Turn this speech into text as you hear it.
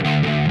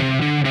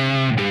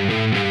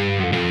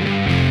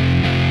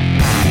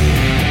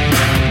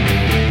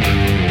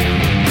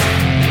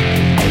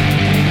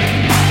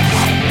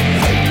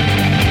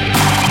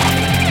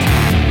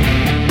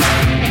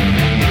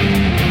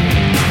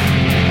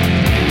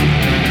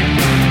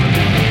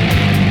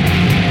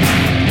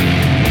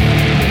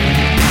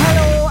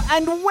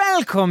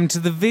Welcome to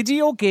the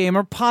Video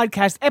Gamer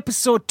Podcast,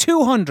 episode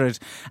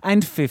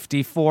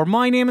 254.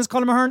 My name is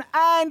Colin Mahern,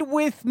 and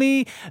with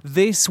me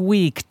this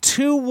week,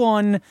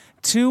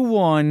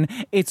 2121,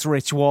 it's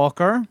Rich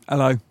Walker.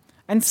 Hello.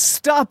 And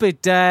stop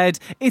it, Dad,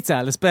 it's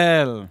Alice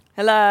Bell.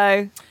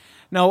 Hello.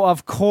 Now,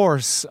 of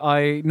course,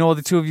 I know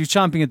the two of you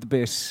chomping at the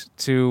bit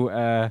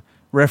to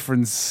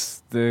reference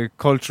the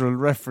cultural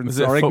reference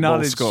or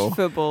acknowledge score?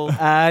 Football.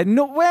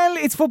 No, well,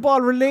 it's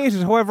football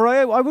related. However,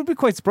 I would be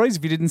quite surprised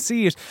if you didn't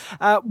see it.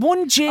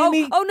 One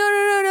Jamie. Oh no!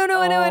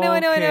 I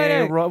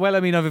know. Right. Well,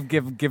 I mean, I've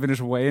given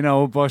it away,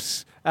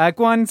 but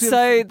go on.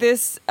 So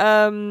this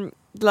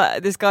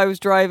this guy was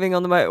driving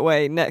on the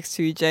motorway next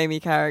to Jamie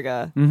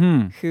Carragher,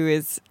 who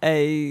is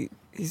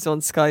he's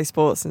on Sky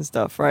Sports and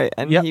stuff, right?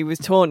 And he was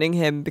taunting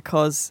him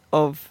because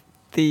of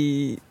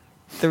the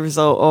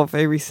result of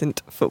a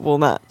recent football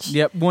match.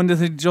 Yep, one that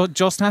had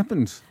just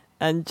happened.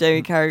 And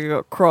Jamie Carragher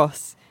got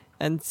cross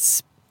and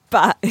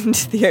spat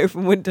into the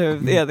open window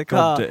of the other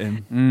car. Gobbed it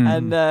in.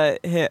 And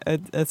hit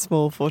a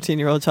small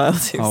 14-year-old child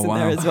who was in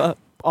there as well.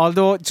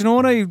 Although, do you know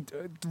what I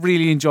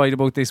really enjoyed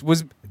about this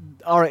was,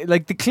 all right,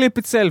 like the clip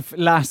itself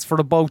lasts for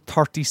about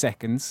 30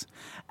 seconds.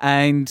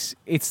 And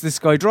it's this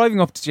guy driving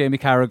up to Jamie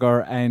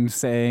Carragher and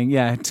saying,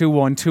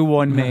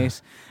 2-1,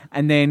 mate.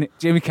 And then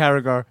Jamie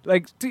Carragher,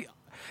 like,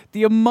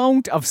 the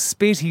amount of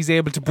spit he's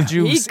able to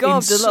produce. He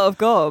gobbed a lot of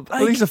gob.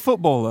 Well, he's a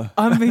footballer.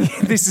 I mean,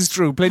 this is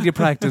true, plenty of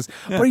practice.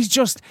 But he's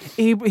just,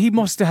 he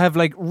must have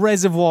like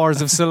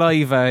reservoirs of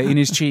saliva in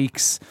his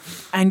cheeks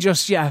and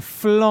just,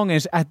 flung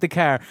it at the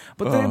car.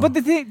 But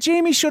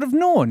Jamie should have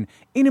known,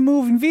 in a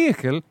moving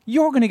vehicle,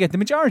 you're going to get the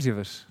majority of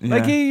it. Yeah.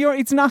 Like,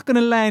 it's not going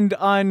to land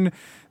on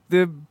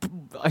the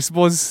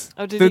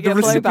did he get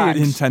recipient.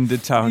 The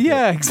intended target.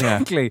 Yeah,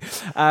 exactly.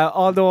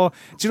 Although,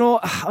 do you know,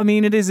 I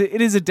mean, this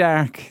is the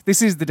dark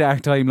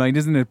timeline,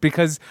 isn't it?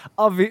 Because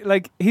of it,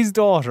 like his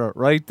daughter,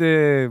 right,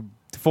 the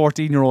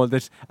 14-year-old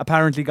that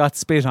apparently got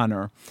spit on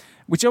her,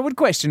 which I would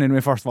question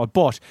anyway, first of all.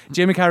 But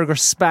Jamie Carragher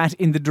spat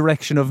in the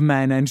direction of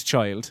man and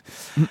child.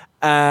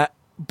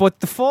 But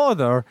the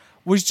father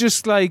was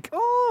just like,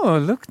 oh,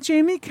 look,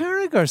 Jamie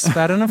Carragher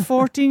spat on a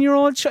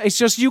 14-year-old child. It's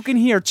just, you can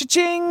hear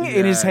cha-ching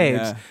in his head.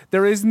 Yeah.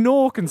 There is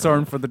no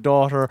concern for the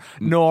daughter,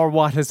 nor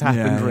what has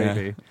happened,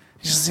 really.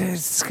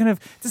 It's kind of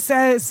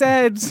a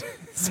sad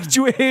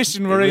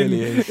situation we're in,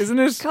 isn't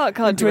it?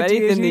 Can't do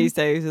anything these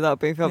days without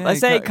being filmed. I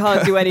say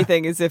can't do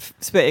anything as if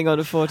spitting on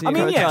a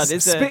 14-year-old child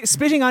is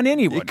spitting on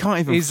anyone. You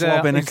can't even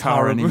flop in a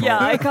car anymore. Yeah,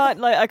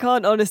 I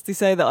can't honestly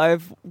say that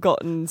I've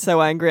gotten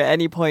so angry at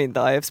any point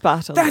that I have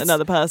spat on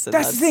another person.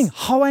 That's the thing.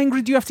 How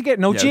angry do you have to get?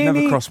 No,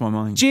 Jamie. Never crossed my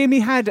mind.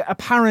 Jamie had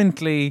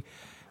apparently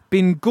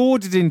been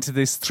goaded into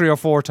this 3 or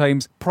 4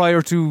 times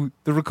prior to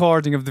the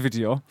recording of the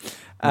video.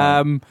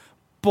 Right.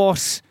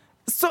 But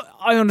so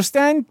I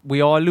understand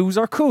we all lose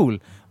our cool,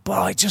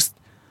 but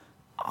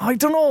I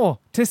don't know,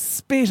 to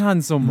spit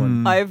on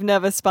someone. I've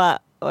never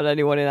spat on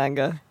anyone in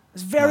anger.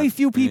 There's very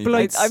few people.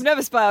 I've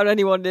never spat on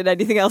anyone in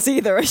anything else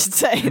either, I should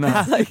say.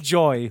 No. Like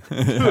joy.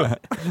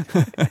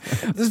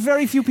 There's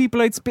very few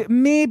people I'd spit.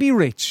 Maybe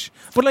Rich,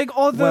 but like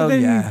other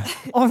than him,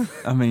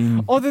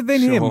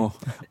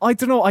 I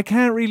don't know. I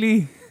can't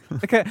really.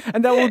 Okay,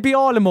 and that would be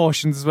all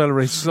emotions as well,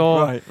 Rich.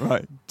 So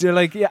right.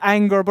 Like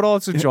anger, but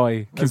also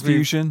joy,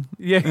 confusion.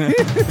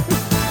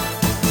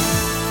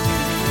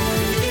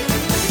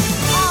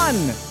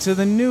 On to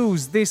the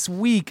news this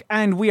week,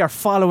 and we are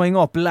following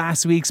up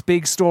last week's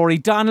big story.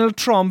 Donald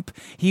Trump,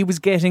 he was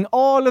getting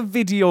all of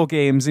video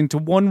games into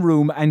one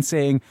room and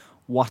saying,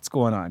 what's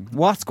going on?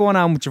 What's going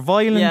on with your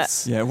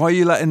violence? Yeah, why are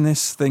you letting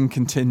this thing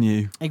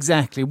continue?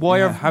 Exactly.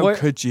 How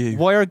could you?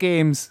 Why are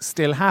games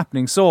still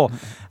happening? So,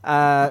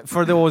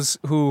 for those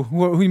who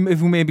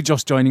may be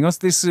just joining us,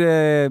 this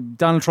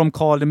Donald Trump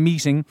called a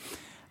meeting.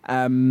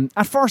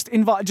 At first,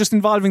 just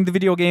involving the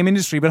video game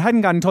industry, but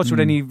hadn't got in touch with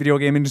any video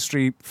game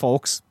industry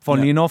folks,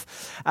 funnily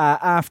enough,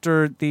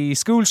 after the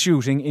school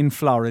shooting in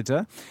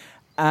Florida.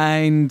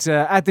 And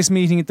at this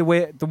meeting at the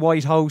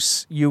White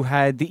House, you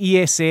had the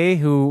ESA,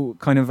 who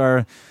kind of are,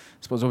 I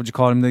suppose, what would you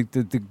call them,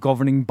 the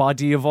governing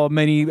body of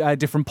many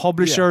different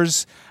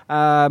publishers.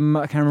 I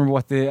can't remember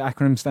what the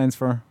acronym stands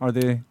for. Or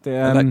the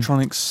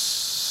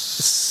Electronics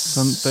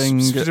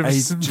something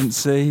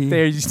agency.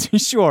 There,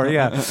 sure,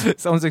 yeah.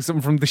 Sounds like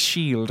something from The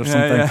Shield or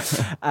something.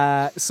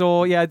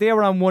 So they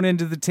were on one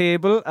end of the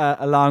table,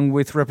 along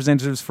with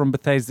representatives from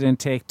Bethesda and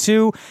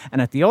Take-Two,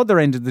 and at the other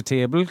end of the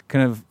table,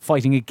 kind of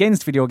fighting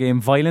against video game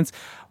violence,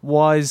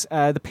 was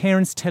the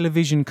Parents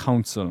Television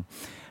Council.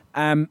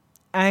 And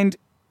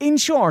in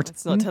short...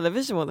 It's not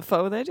television. What the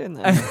fuck were they doing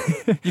there?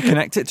 You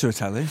connect it to a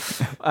telly.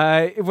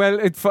 I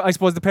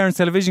suppose the Parents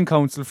Television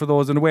Council, for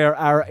those unaware,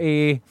 are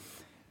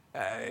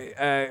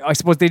I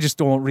suppose they just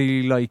don't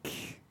really like...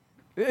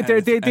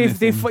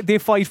 They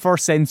fight for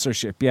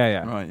censorship.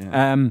 Yeah. Right,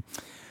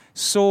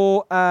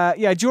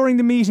 yeah. During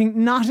the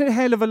meeting, not a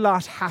hell of a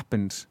lot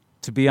happened,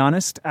 to be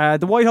honest.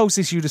 The White House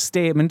issued a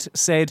statement,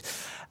 said,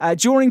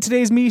 during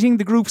today's meeting,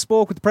 the group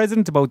spoke with the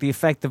president about the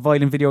effect that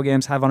violent video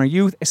games have on our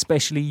youth,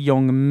 especially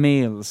young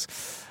males.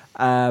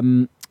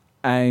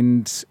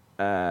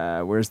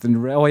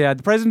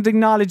 The president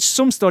acknowledged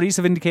some studies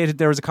have indicated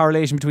there is a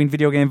correlation between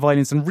video game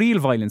violence and real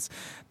violence.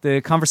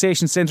 The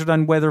conversation centred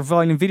on whether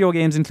violent video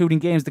games, including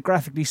games that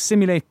graphically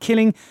simulate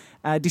killing,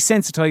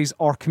 desensitise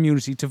our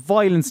community to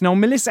violence. Now,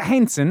 Melissa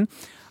Henson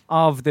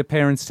of the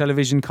Parents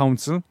Television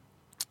Council,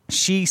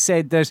 she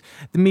said that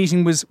the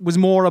meeting was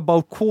more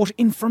about, quote,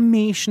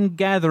 information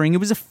gathering. It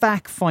was a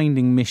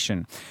fact-finding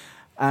mission.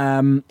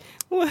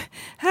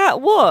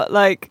 What?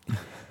 Like...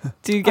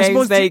 Do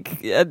games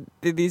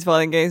these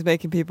violent games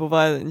making people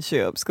violent and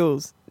shoot up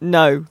schools?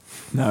 No,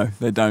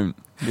 they don't.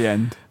 The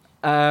end.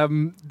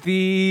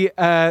 The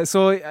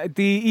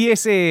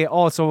ESA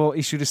also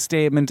issued a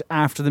statement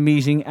after the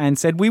meeting and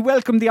said, "We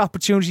welcome the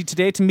opportunity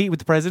today to meet with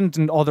the President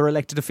and other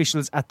elected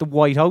officials at the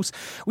White House.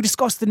 We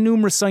discussed the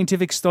numerous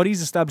scientific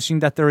studies establishing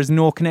that there is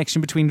no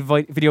connection between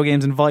video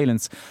games and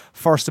violence,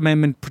 First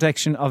Amendment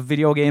protection of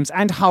video games,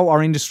 and how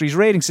our industry's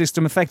rating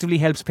system effectively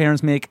helps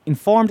parents make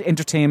informed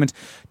entertainment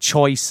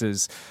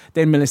choices."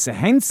 Then Melissa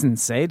Henson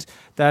said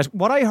that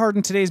what I heard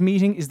in today's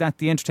meeting is that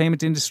the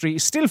entertainment industry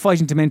is still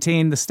fighting to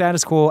maintain the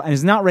status quo and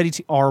is not ready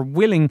to or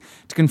willing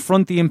to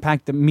confront the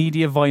impact that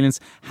media violence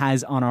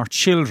has on our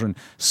children.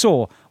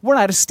 So we're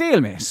at a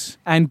stalemate,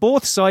 and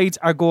both sides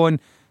are going,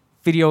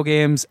 video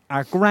games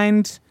are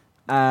grand,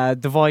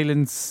 the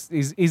violence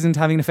isn't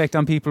having an effect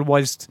on people,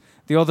 whilst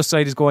the other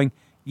side is going,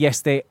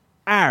 yes, they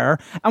are.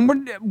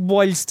 And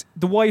whilst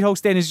the White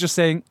House then is just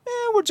saying,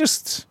 we're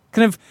just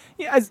kind of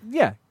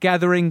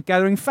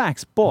gathering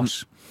facts.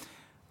 But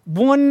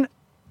one,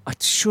 I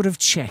should have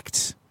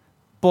checked,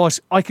 but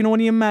I can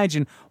only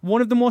imagine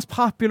one of the most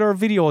popular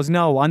videos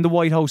now on the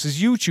White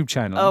House's YouTube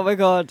channel. Oh my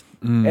God.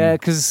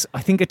 Because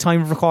I think at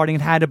time of recording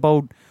it had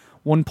about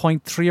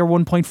 1.3 or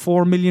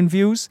 1.4 million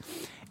views,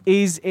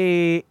 is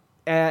an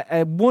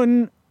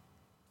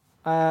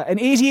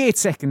 88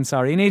 second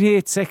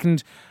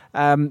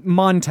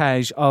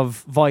montage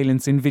of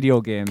violence in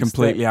video games.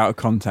 Completely out of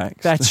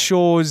context. That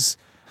shows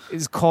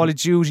is Call of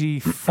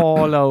Duty,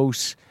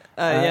 Fallout.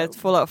 It's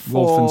Fallout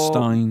 4.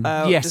 Wolfenstein.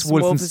 Yes,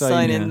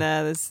 Wolfenstein in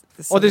there. There's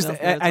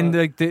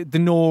the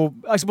no.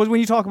 I suppose when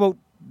you talk about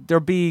there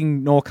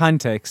being no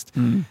context,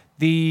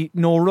 the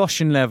no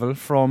Russian level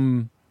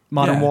from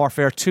Modern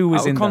Warfare 2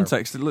 is out in of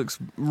context. It looks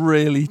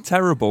really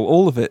terrible.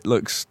 All of it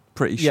looks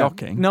pretty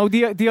shocking. No,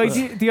 the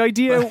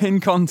idea in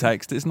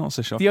context, it's not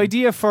so shocking. The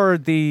idea for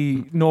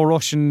the no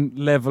Russian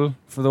level,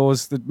 for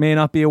those that may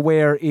not be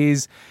aware,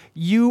 is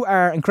you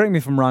are, and correct me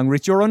if I'm wrong,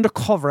 Rich, you're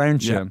undercover,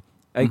 aren't you?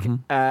 Like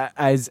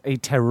as a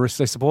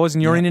terrorist, I suppose,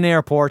 and you're in an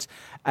airport,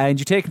 and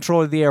you take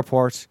control of the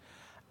airport,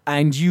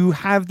 and you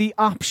have the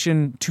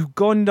option to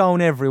gun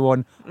down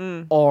everyone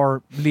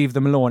or leave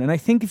them alone. And I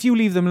think if you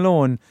leave them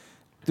alone,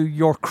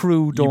 your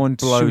crew don't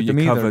blow shoot your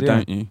them cover, either,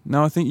 don't you?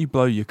 No, I think you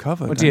blow your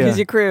cover. Because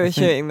your crew is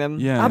shooting them.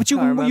 Yeah, but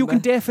you can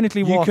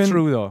definitely walk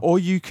through though, or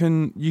you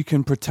can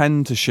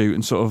pretend to shoot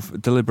and sort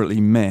of deliberately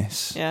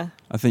miss. Yeah,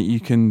 I think you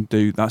can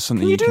do. That's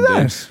something you can do.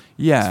 That?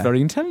 Yeah, it's very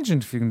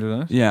intelligent if you can do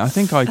that. Yeah, I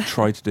think I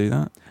tried to do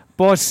that.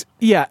 But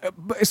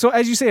so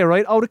as you say,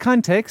 right, out of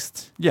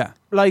context. Yeah,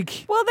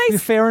 like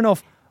fair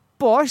enough.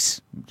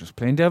 But just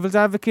playing devil's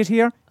advocate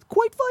here,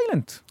 quite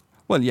violent.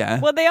 Well, yeah.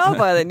 Well, they are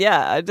violent,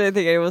 yeah. I don't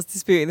think anyone's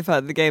disputing the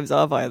fact that the games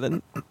are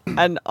violent.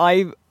 And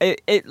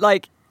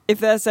if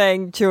they're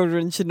saying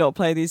children should not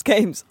play these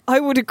games, I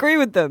would agree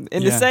with them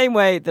in the same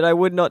way that I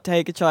would not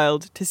take a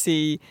child to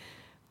see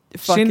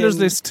Schindler's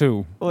List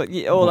 2. Or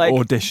like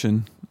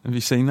Audition. Have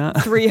you seen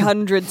that?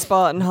 300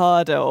 Spartan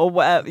Harder or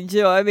whatever. Do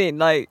you know what I mean?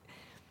 Like,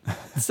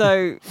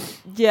 so,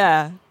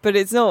 yeah. But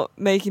it's not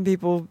making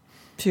people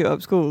shoot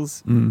up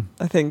schools,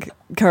 I think,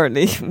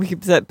 currently.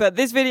 But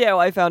this video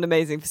I found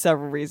amazing for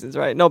several reasons,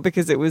 right? Not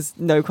because it was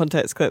no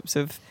context clips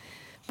of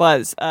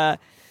violence.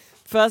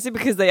 Firstly,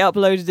 because they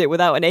uploaded it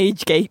without an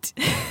age gate.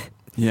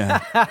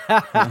 Yeah.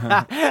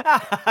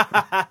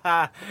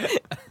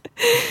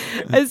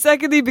 And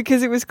secondly,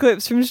 because it was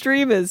clips from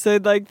streamers. So,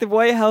 like, the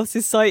White House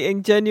is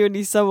citing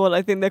genuinely someone,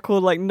 I think they're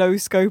called, like, No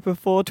Scoper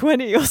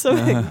 420 or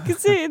something. You can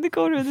see it in the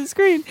corner of the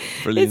screen.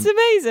 Brilliant. It's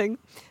amazing.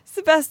 It's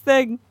the best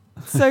thing.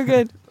 So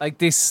good. Like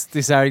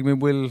this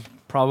argument will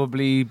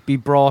probably be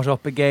brought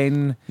up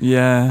again.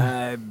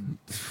 Yeah.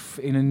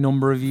 In a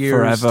number of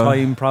years' Forever.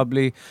 time,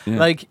 probably. Yeah.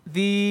 Like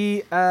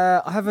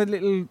I have a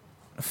little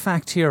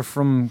fact here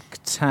from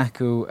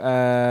Kotaku.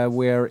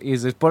 Where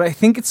is it? But I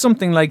think it's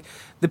something like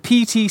the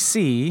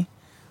PTC,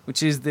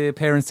 which is the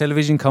Parents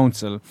Television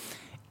Council.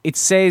 It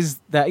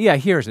says that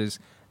here it is.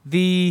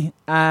 The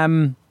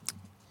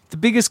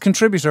biggest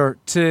contributor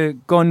to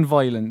gun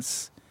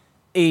violence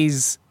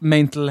is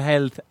mental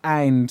health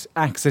and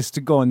access to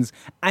guns,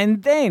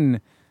 and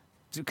then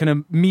kind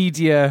of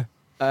media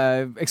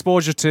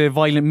exposure to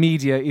violent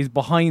media is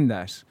behind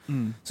that.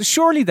 So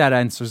surely that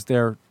answers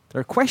their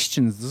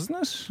questions, doesn't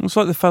it? It's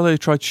like the fellow who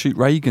tried to shoot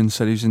Reagan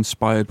said he was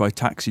inspired by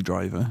Taxi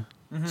Driver.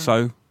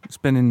 So it's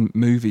been in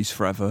movies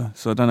forever,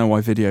 so I don't know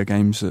why video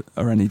games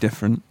are any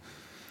different.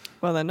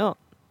 Well, they're not.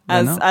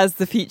 As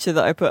the feature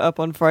that I put up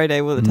on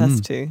Friday will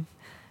attest to.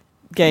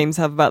 Games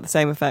have about the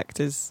same effect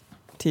as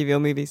TV or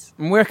movies.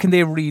 And where can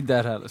they read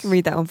that, Alice?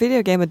 Read that on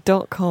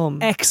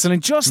videogamer.com.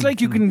 Excellent. Just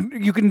like you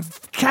can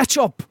catch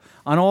up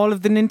on all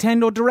of the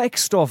Nintendo Direct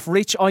stuff.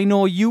 Rich, I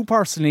know you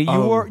personally.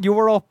 You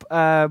were up.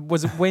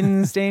 Was it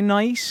Wednesday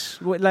night?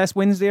 Last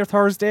Wednesday or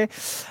Thursday?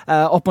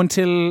 Up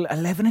until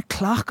 11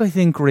 o'clock, I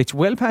think. Rich,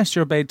 well past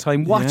your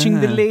bedtime, watching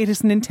the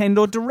latest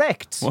Nintendo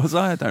Direct. Was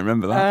I? I don't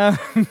remember that.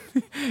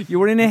 You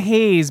were in a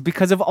haze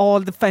because of all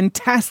the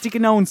fantastic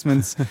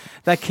announcements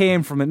that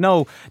came from it.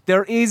 Now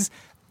there is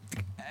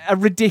a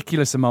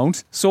ridiculous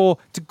amount. So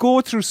to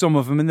go through some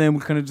of them, and then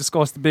we'll kind of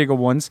discuss the bigger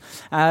ones.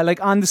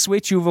 Like on the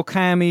Switch, you have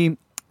Okami.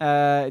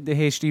 The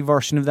HD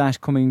version of that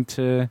coming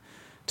to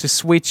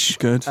Switch.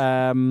 Good.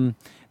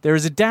 There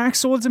is a Dark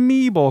Souls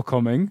amiibo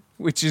coming,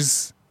 which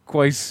is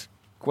quite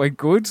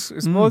good, I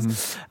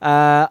suppose.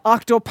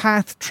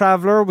 Octopath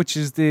Traveler, which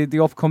is the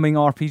upcoming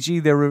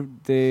RPG.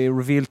 They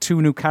revealed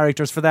 2 new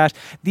characters for that.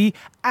 The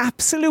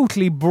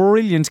absolutely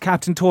brilliant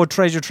Captain Toad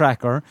Treasure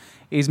Tracker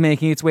is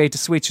making its way to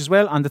Switch as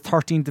well on the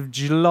 13th of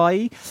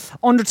July.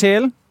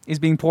 Undertale is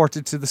being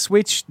ported to the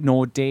Switch.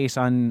 No date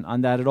on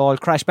that at all.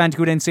 Crash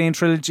Bandicoot Insane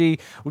Trilogy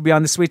will be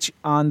on the Switch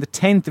on the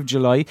 10th of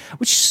July,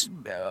 which,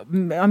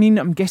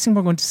 I'm guessing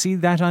we're going to see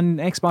that on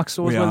Xbox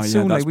Store as well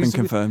soon. Yeah, that's been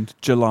confirmed.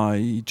 June,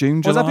 July.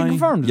 Was that been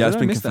confirmed? Yeah, it's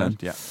been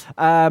confirmed, yeah.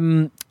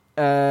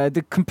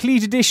 The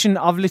complete edition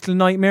of Little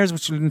Nightmares,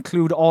 which will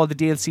include all the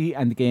DLC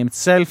and the game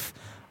itself,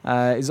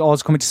 is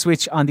also coming to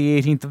Switch on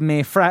the 18th of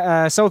May.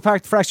 South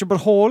Park: The Fractured But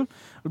Whole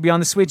will be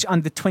on the Switch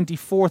on the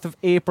 24th of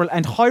April,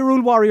 and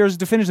Hyrule Warriors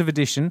Definitive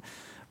Edition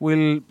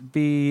will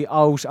be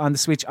out on the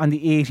Switch on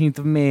the 18th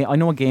of May. I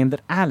know a game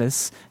that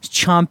Alice is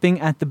chomping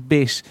at the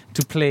bit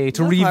to play,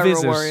 to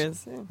revisit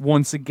Warriors,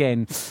 once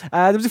again.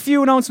 There was a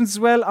few announcements as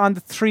well on the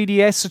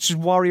 3DS, such as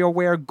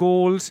WarioWare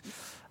Gold.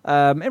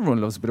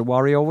 Everyone loves a bit of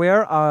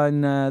WarioWare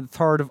on the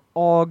 3rd of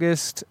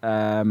August.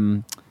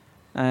 And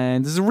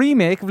there's a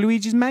remake of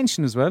Luigi's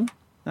Mansion as well.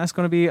 That's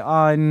going to be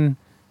on...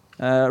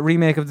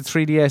 remake of the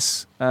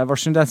 3DS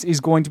version that is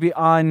going to be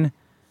on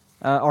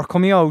or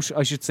coming out,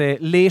 I should say,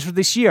 later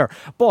this year.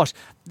 But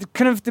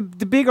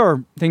the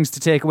bigger things to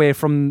take away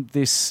from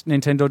this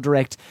Nintendo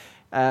Direct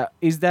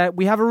is that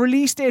we have a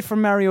release date for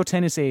Mario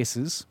Tennis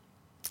Aces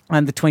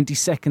on the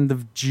 22nd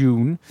of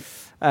June.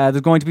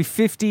 There's going to be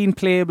 15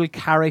 playable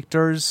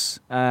characters.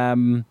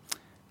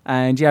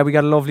 And yeah, we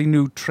got a lovely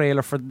new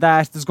trailer for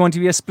that. There's going to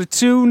be a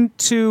Splatoon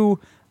 2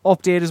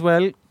 update as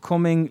well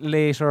coming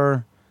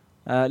later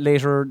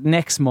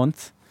next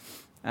month.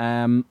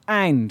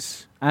 And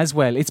as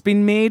well, it's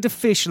been made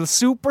official,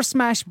 Super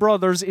Smash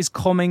Brothers is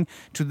coming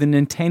to the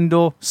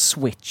Nintendo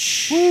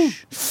Switch.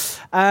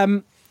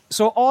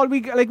 So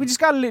we just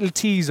got a little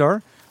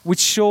teaser which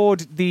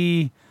showed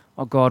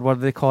what are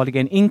they called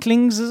again?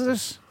 Inklings, is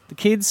it? The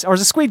kids, or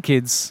is it Squid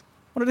Kids?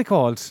 What are they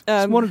called?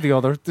 It's one or the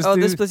other. The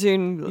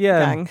Splatoon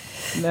gang.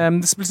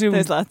 The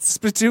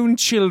Splatoon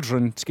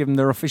children, to give them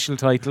their official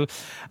title.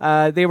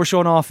 They were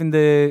shown off in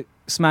the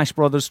Smash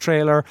Brothers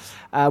trailer.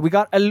 We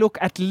got a look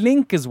at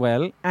Link as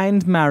well,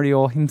 and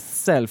Mario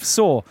himself.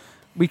 So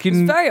we can...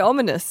 It was very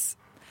ominous.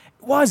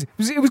 It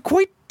was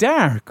quite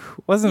dark,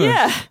 wasn't it?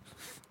 Yeah.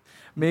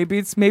 Maybe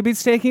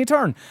it's taking a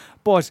turn.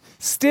 But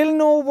still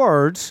no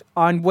word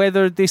on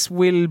whether this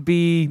will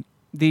be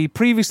the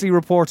previously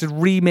reported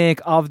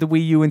remake of the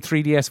Wii U and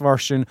 3DS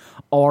version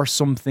or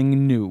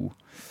something new.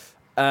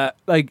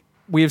 Like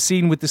we have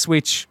seen with the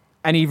Switch,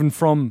 and even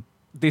from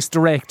this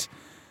Direct,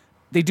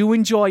 they do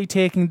enjoy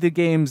taking the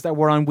games that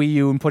were on Wii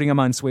U and putting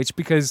them on Switch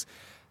because,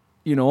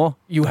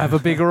 you have a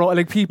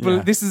bigger people.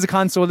 Yeah. This is a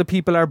console that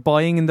people are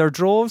buying in their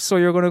droves. So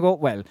you're going to go,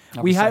 well,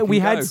 we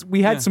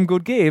had some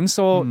good games.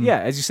 So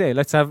yeah, as you say,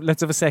 let's have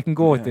a second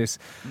go at this.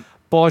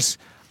 But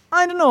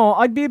I don't know.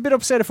 I'd be a bit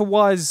upset if it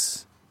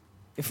was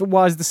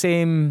the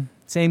same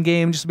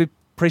game, just a bit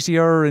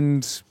prettier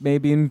and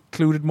maybe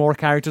included more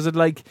characters. I'd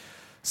like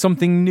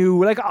something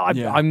new.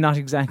 I'm not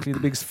exactly the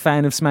biggest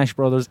fan of Smash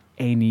Brothers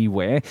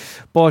anyway,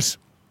 but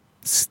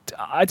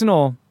I don't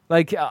know.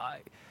 Like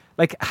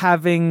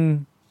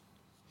having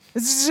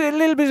it's a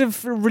little bit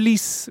of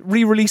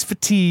re-release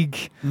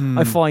fatigue.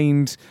 I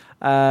find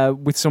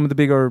with some of the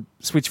bigger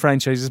Switch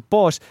franchises,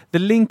 but the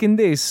Link in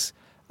this,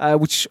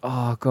 which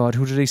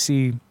who did I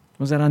see?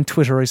 Was that on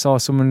Twitter? I saw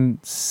someone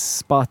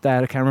spot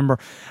that. I can't remember.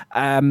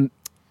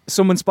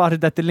 Someone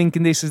spotted that the Link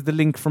in this is the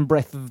Link from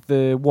Breath of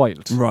the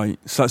Wild. Right.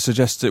 So that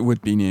suggests it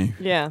would be new.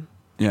 Yeah.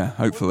 Yeah,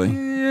 hopefully.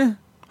 Yeah.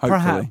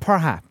 Hopefully.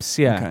 Perhaps,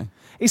 yeah. Okay.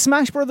 Is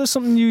Smash Brothers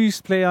something you used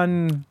to play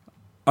on...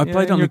 I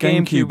played on the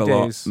GameCube a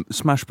lot. days?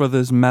 Smash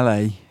Brothers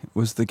Melee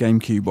was the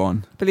GameCube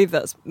one. I believe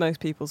that's most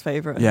people's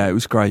favourite. Yeah, it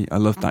was great. I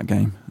loved that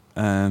game.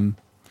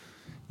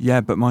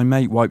 Yeah, but my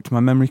mate wiped my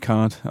memory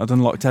card. I'd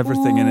unlocked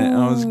everything in it, and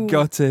I was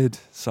gutted.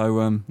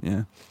 So,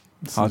 yeah,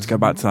 hard to go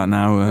back to that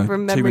now.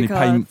 Too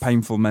many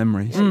painful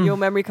memories. Your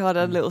memory card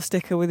had a little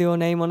sticker with your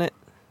name on it.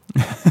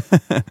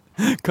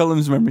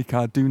 Cullum's memory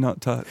card, do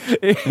not touch.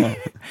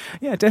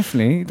 Yeah,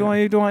 definitely.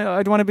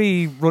 I'd want to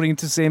be running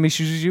into the same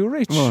issues as you,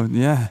 Rich. Well,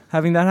 yeah.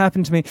 Having that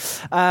happen to me.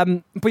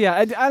 But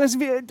yeah, Alice,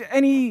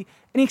 any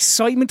any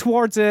excitement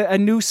towards a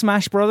new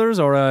Smash Brothers,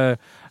 or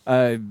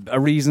a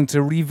reason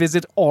to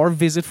revisit or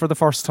visit for the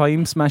first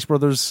time Smash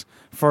Brothers,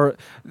 for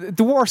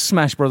the worst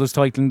Smash Brothers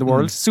title in the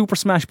world, Super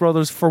Smash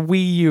Brothers for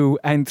Wii U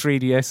and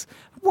 3DS?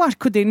 What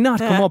could they not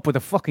come up with a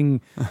fucking,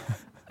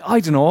 I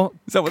don't know,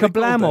 Is that what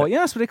Kablamo? Yeah,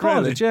 that's what they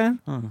call it, yeah.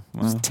 Oh,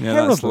 It's well,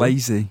 terrible. that's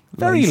lazy.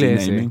 Very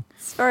lazy. Naming.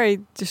 It's very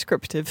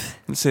descriptive.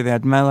 Let's see, they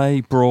had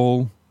Melee,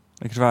 Brawl,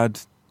 they could have had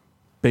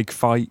Big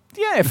Fight.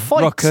 Yeah,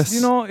 fights, Ruckus.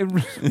 you know,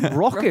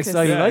 Ruckus,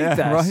 I like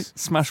that. Right.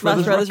 Smash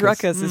Brothers Ruckus.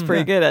 Ruckus is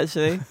pretty good,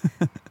 actually.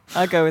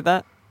 I'll go with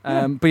that.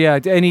 But yeah,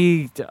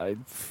 any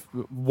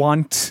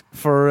want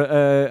for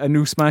a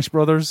new Smash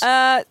Brothers?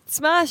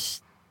 Smash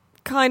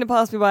kind of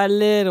passed me by a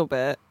little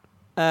bit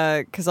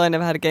because I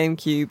never had a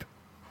GameCube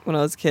when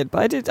I was a kid,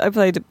 but I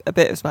played a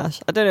bit of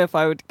Smash. I don't know if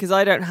I would, because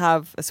I don't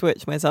have a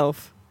Switch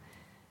myself,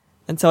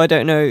 and so I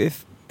don't know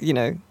if, you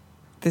know,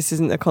 this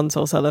isn't a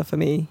console seller for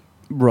me,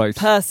 right?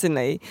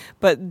 Personally,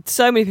 but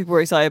so many people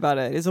were excited about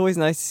it. It's always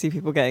nice to see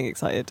people getting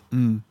excited.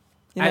 You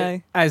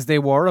know, as they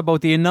were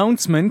about the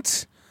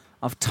announcement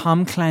of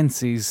Tom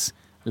Clancy's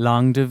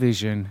Long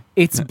Division.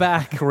 It's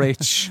back,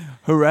 Rich.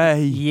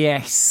 Hooray!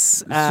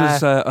 Yes, This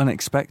was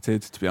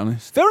unexpected, to be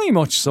honest. very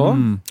much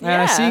so.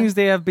 Yeah. Seeing as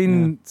they have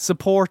been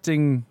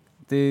supporting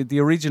the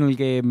original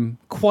game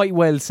quite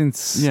well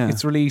since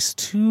its release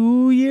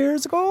 2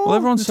 years ago. Well,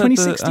 everyone said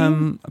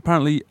 2016. that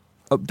apparently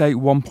update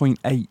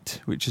 1.8,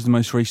 which is the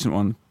most recent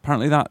one,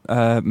 apparently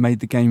that made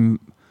the game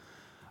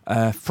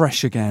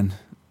fresh again.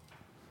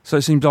 So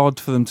it seemed odd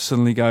for them to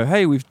suddenly go,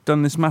 "Hey, we've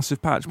done this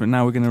massive patch, but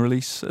now we're going to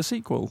release a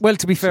sequel." Well,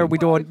 to be fair, we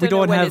don't know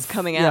when have it's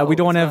coming yeah, out we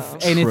don't as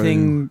have well.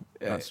 anything.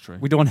 That's true.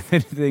 We don't have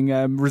anything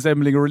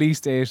resembling a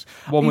release date.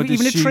 One would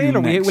even a assume trailer.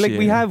 next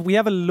We year.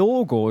 have a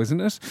logo, isn't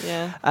it?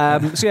 yeah.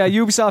 So yeah,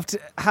 Ubisoft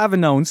have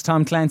announced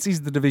Tom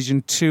Clancy's The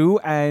Division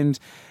 2, and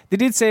they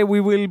did say we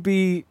will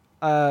be,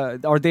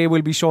 or they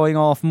will be showing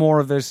off more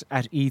of it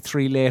at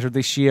E3 later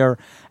this year.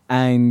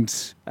 And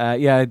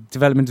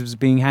development is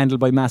being handled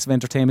by Massive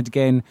Entertainment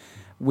again,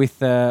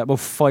 with about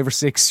 5 or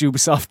 6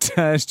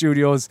 Ubisoft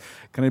studios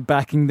kind of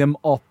backing them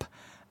up.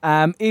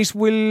 It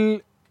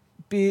will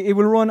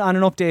run on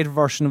an updated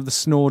version of the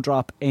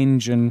Snowdrop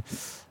engine,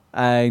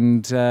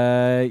 and it's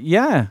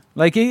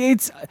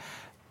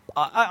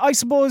I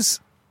suppose,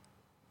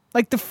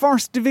 like the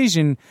first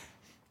Division.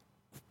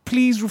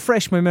 Please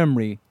refresh my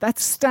memory. That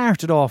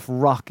started off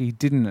rocky,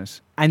 didn't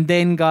it? And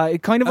then got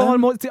it kind of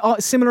almost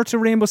similar to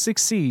Rainbow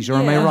Six Siege, or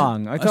am I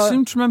wrong? I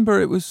seem to remember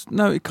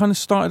it kind of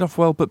started off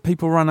well, but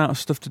people ran out of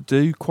stuff to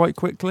do quite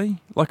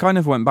quickly. Like, I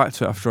never went back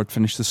to it after I'd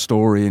finished the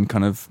story and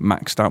kind of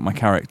maxed out my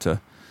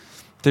character.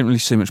 Didn't really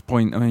see much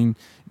point. I mean,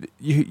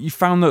 you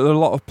found that there are a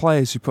lot of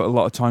players who put a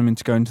lot of time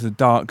into going to the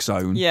dark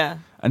zone. Yeah.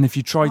 And if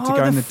you tried to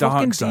go in the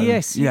dark zone,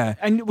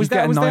 and you'd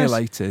get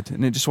annihilated,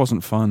 and it just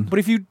wasn't fun. But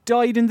if you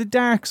died in the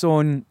dark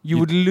zone, you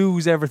would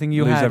lose everything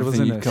you had,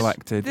 everything wasn't you it?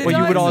 collected. The But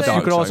you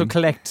dark could also zone.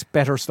 collect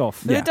better stuff.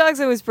 The dark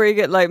zone was pretty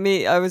good. Like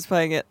me, I was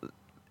playing it.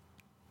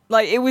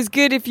 Like, it was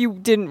good if you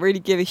didn't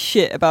really give a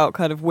shit about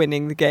kind of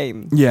winning the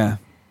game. Yeah.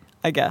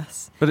 I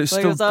guess. But it's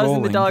like, still I was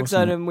in the galling, dark wasn't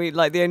zone, it? and we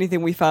the only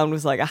thing we found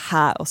was like a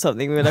hat or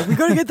something. We were like, we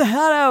got to get the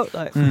hat out.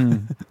 Like,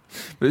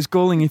 But it's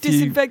galling if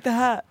disinfect the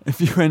hat. if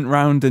you went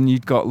round and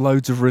you'd got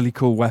loads of really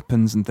cool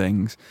weapons and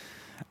things,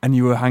 and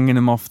you were hanging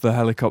them off the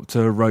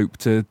helicopter rope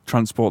to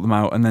transport them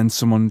out, and then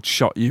someone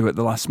shot you at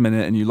the last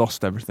minute and you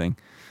lost everything.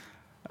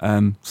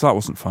 So that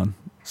wasn't fun.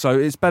 So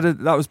it's better.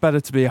 That was better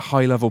to be a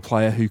high level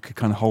player who could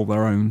kind of hold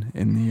their own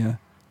in the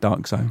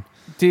dark zone.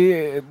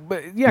 And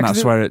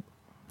that's where it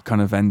kind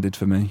of ended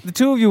for me. The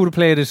two of you would have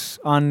played it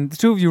on. The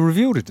two of you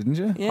reviewed it, didn't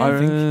you? Yeah, I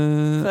think.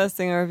 First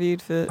thing I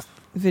reviewed for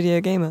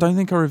Video Gamer. Don't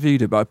think I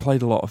reviewed it, but I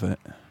played a lot of it.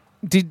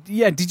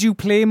 Did you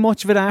play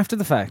much of it after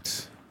the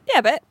fact?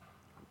 Yeah, but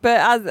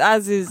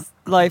as is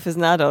life as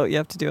an adult, you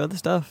have to do other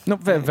stuff. No,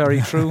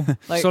 very true.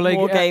 Like, so,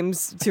 more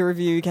games to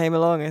review came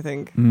along, I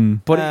think.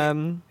 But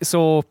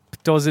so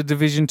does a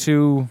Division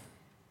 2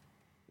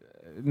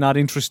 not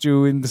interest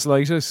you in the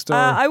slightest? Or?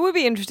 I would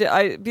be interested.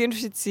 I'd be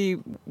interested to see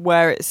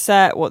where it's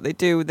set, what they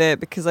do with it,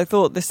 because I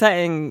thought the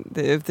setting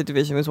of the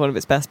Division was one of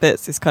its best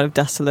bits. This kind of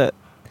desolate,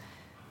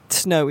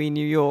 snowy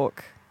New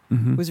York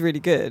was really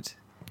good.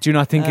 Do you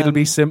not think it'll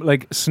be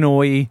like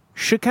snowy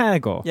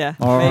Chicago? Yeah,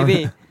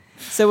 maybe.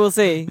 So we'll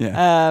see.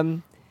 Yeah.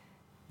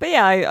 But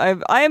yeah,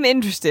 I am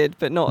interested,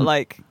 but not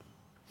like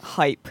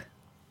hype,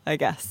 I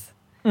guess.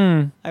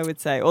 I would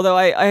say. Although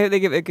I hope they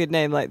give it a good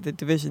name, like the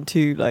Division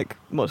 2, like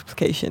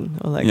multiplication,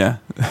 or like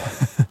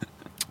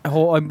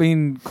I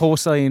mean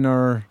cosine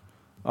or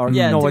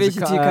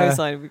Division 2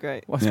 cosine would be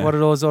great. What are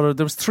those other?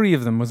 There was 3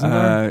 of them, wasn't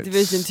there?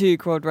 Division 2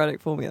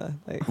 quadratic formula.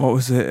 Like. What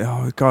was it?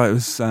 Oh god, it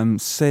was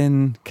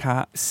sin,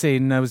 cat,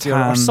 sin. That was the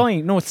other. Or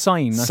sine. No, it's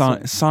sine.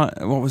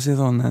 What was the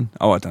other one then?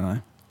 Oh, I don't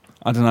know.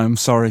 I'm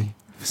sorry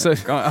So, I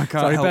can't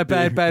sorry, help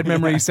bad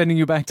memory sending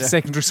you back to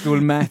secondary school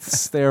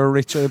maths there,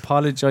 Rich. I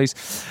apologise.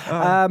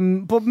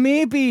 But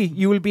maybe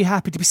you will be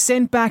happy to be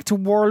sent back to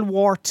World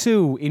War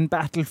II in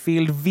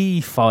Battlefield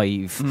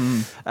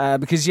V5.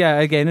 Because,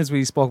 again, as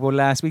we spoke about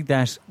last week,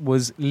 that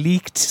was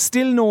leaked.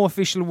 Still no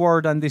official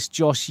word on this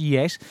just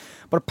yet.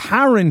 But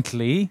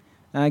apparently,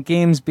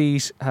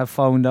 GamesBeat have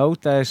found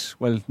out that,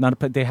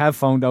 they have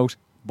found out,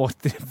 but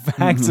the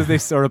facts of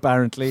this are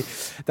apparently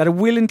that it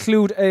will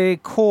include a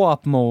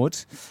co-op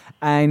mode,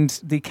 and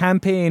the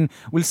campaign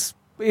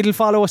it'll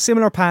follow a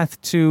similar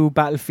path to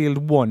Battlefield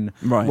 1,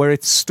 where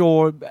it's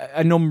stored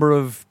a number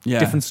of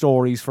different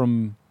stories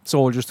from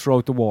soldiers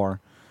throughout the war,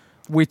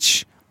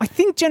 which I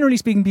think generally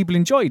speaking people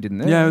enjoyed, didn't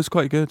they? Yeah, it was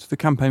quite good. The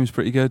campaign was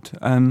pretty good.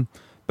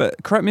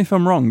 But correct me if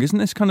I'm wrong, isn't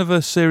this kind of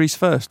a series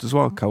first as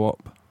well,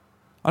 co-op?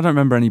 I don't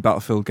remember any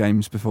Battlefield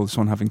games before this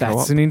one having co-op.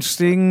 That's an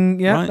interesting,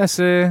 that's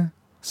a...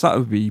 So that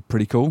would be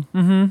pretty cool.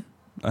 Mm-hmm.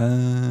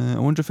 I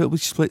wonder if it'll be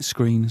split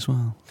screen as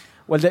well.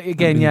 Well,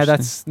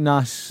 that's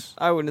not.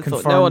 I wouldn't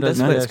have thought no one does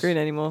split screen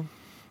anymore.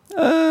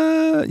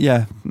 No,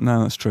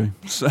 that's true.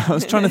 So I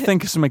was trying to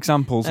think of some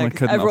examples and I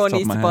couldn't. Everyone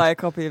needs to buy a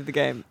copy of the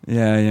game.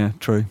 Yeah,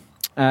 true.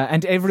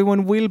 And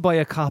everyone will buy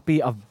a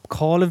copy of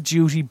Call of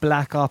Duty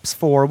Black Ops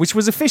 4, which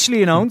was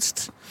officially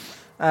announced.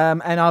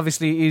 And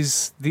obviously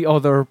is the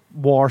other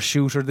war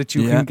shooter that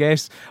you can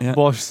get. Yeah.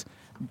 But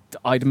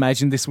I'd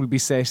imagine this will be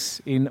set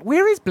in...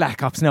 Where is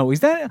Black Ops now? Is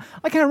that...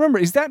 I can't remember.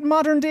 Is that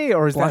modern day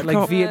or is that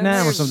like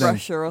Vietnam or something?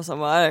 Russia or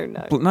something. I don't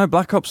know. No,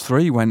 Black Ops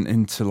 3 went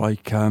into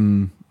like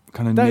kind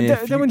of near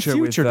future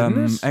with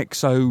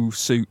exo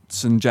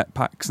suits and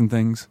jetpacks and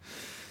things.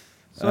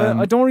 So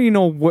I don't really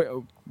know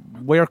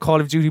where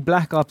Call of Duty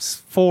Black Ops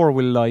 4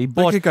 will lie.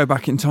 But they could go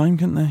back in time,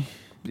 couldn't they?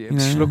 Yeah,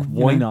 look,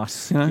 why not?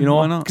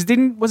 Why not?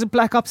 Because was it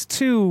Black Ops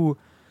 2...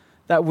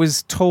 that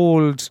was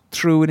told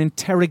through an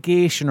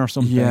interrogation or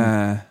something.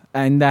 Yeah.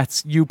 And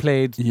you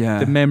played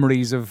the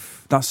memories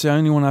of... That's the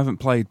only one I haven't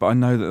played, but I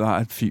know that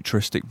had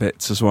futuristic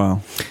bits as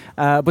well.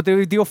 But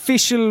the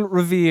official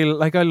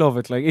reveal, I love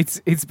it.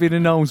 It's been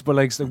announced,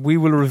 but we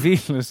will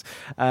reveal it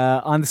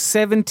on the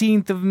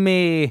 17th of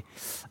May,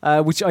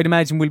 which I'd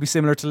imagine will be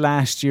similar to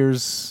last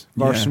year's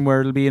version, where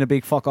it'll be in a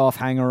big fuck off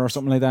hangar or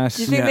something like that.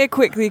 Do you think they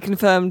quickly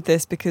confirmed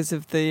this because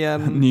of the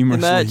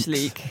merge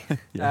leak?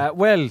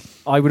 Well,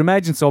 I would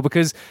imagine so,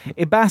 because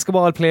a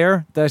basketball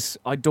player that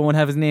I don't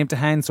have his name to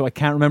hand, so I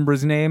can't remember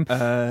his name.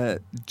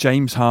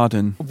 James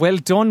Harden. Well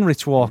done,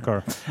 Rich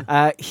Walker.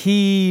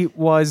 He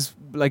was...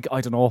 I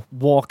don't know,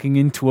 walking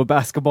into a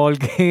basketball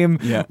game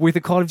with a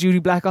Call of Duty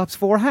Black Ops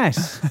 4 hat.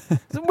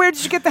 Where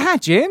did you get the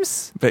hat,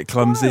 James? Bit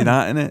clumsy,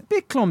 that, innit?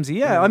 Bit clumsy,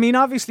 yeah. I mean,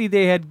 obviously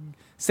they had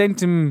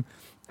sent him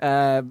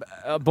a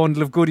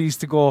bundle of goodies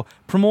to go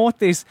promote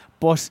this,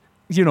 but...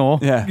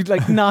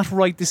 not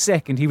right this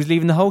second. He was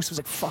leaving the house. He was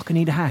like, fuck, I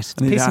need a hat. It's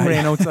pissing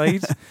rain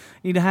outside.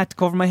 Need a hat to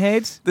cover my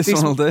head. This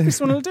one will do. This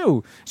one will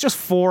do. It's just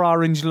 4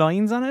 orange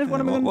lines on it.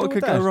 What am I going to do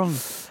with that? What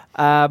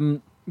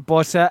could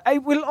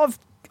go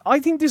wrong? I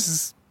think this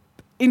is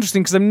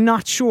interesting because I'm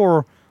not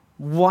sure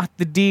what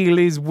the deal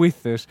is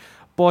with it.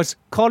 But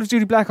Call of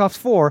Duty Black Ops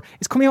 4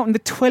 is coming out on the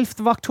 12th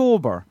of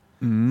October.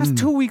 That's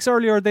 2 weeks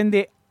earlier than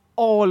they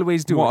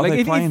always do. What are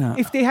they playing at?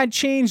 If they had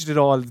changed it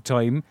all the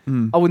time,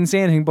 I wouldn't say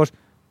anything, but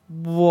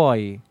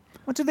why?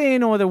 What do they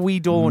know that we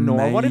don't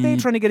know? What are they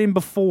trying to get in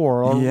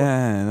before?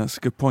 That's a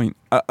good point.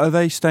 Are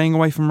they staying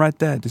away from Red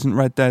Dead? Isn't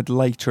Red Dead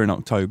later in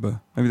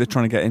October? Maybe they're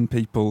trying to get in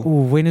people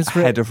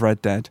ahead of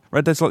Red Dead.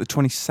 Red Dead's like the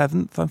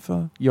 27th, I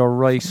thought. You're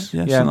right.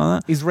 Yeah, something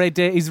like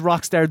that. Is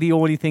Rockstar the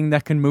only thing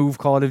that can move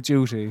Call of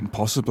Duty?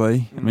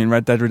 Possibly. I mean,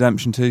 Red Dead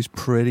Redemption 2 is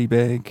pretty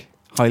big.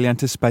 Highly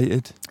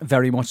anticipated.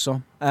 Very much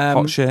so.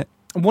 Hot shit.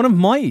 One of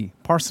my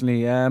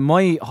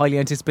highly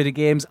anticipated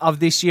games of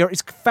this year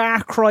is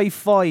Far Cry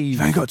 5. You've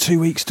only got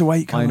 2 weeks to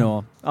wait. I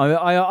know.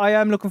 I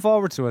am looking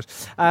forward to it.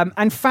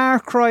 And Far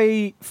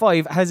Cry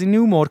 5 has a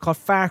new mode called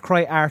Far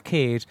Cry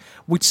Arcade,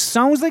 which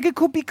sounds like it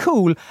could be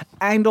cool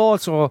and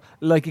also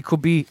like it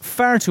could be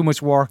far too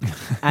much work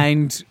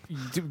and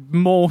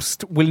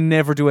most will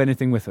never do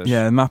anything with it.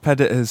 Yeah, map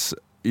editors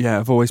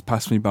have always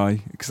passed me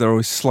by because they're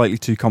always slightly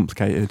too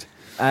complicated.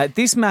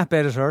 This map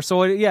editor,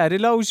 so it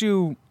allows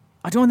you...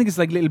 I don't think it's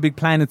like Little Big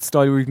Planet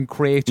style where you can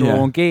create your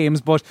own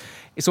games, but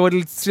so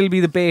it'll still be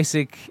the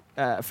basic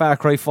Far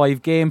Cry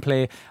 5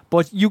 gameplay.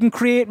 But you can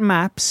create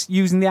maps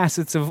using the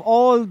assets of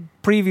all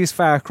previous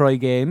Far Cry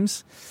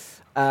games,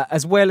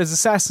 as well as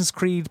Assassin's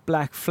Creed,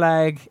 Black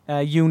Flag,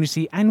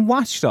 Unity, and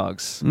Watch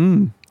Dogs.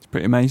 It's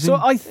pretty amazing. So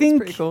I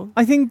think pretty cool.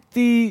 I think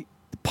the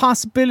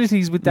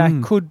possibilities with that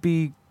could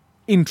be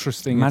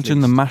interesting.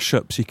 Imagine the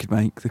mashups you could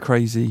make, the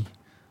crazy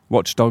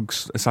Watch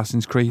Dogs,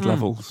 Assassin's Creed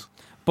levels.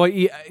 But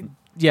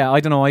I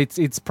don't know.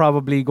 It's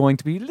probably going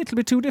to be a little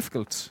bit too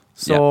difficult.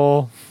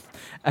 So,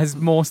 as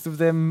most of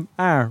them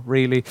are,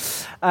 really.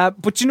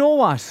 But you know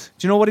what?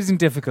 Do you know what isn't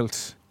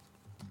difficult?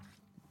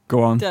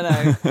 Go on. Don't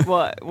know.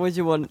 What do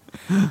you want?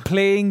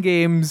 Playing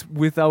games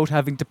without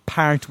having to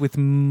part with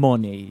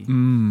money.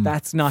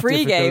 That's not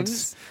free difficult.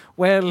 Games.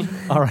 Well,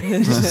 all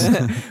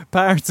right.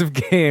 Parts of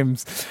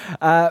games.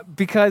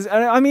 Because,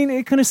 I mean,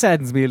 it kind of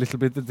saddens me a little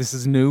bit that this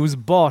is news,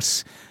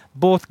 but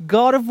both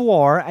God of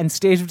War and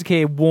State of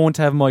Decay won't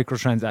have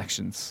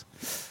microtransactions,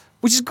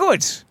 which is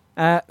good.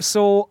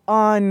 So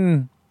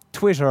on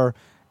Twitter,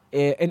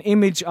 an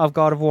image of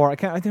God of War, I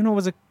don't know,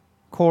 was it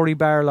Cory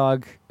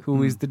Barlog,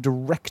 who is the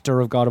director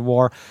of God of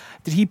War,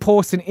 did he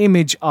post an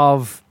image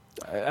of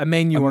a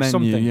menu or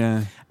something?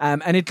 Yeah.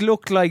 And it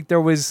looked like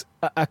there was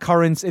a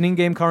currency, an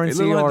in-game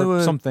currency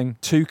or something.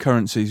 Two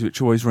currencies,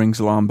 which always rings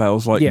alarm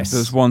bells. Like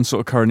there's one sort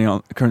of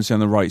currency on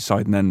the right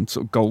side, and then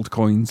sort of gold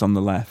coins on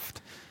the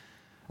left.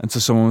 And so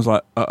someone was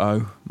like,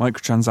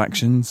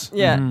 microtransactions.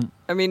 Yeah.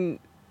 I mean,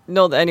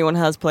 not that anyone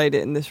has played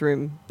it in this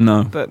room.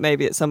 No. But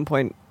maybe at some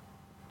point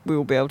we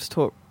will be able to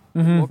talk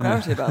more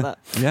clarity about that.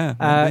 Yeah.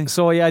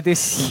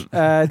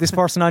 This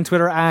person on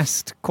Twitter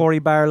asked Cory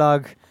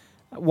Barlog,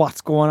 what's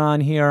going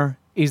on here?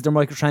 Is there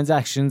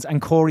microtransactions?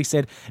 And Cory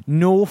said,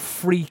 no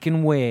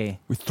freaking way.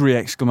 With 3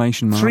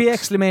 exclamation marks. 3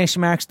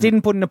 exclamation marks.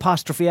 Didn't put an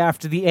apostrophe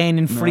after the N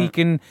in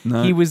freaking.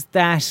 No. He was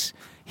that.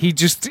 He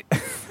just...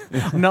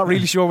 I'm not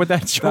really sure what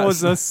that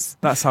shows us.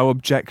 That's how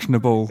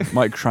objectionable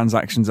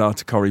microtransactions are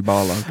to Cory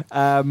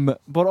Barlog.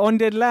 But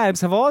Undead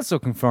Labs have also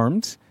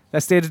confirmed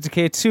that State of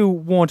Decay 2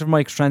 won't have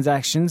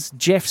microtransactions.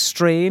 Jeff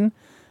Strain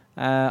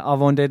of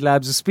Undead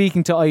Labs was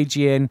speaking to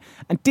IGN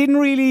and didn't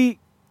really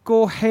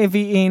go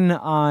heavy in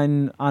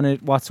on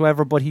it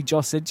whatsoever, but he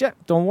just said, yeah,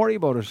 don't worry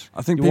about it.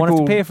 I think you won't have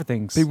to pay for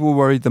things. People were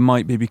worried there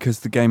might be because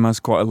the game has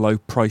quite a low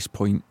price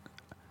point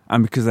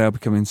and because they are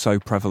becoming so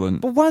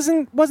prevalent. But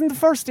wasn't the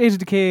first State of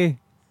Decay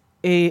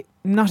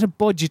not a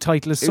budget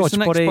title as such? It was an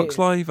Xbox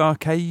Live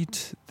arcade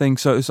thing,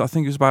 so I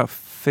think it was about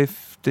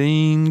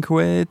 15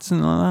 quid,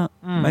 something like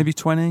that, maybe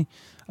 20.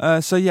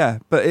 So yeah,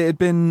 but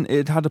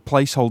it had a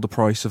placeholder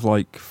price of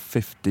like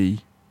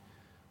 $50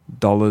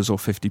 or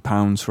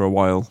 £50 for a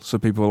while. So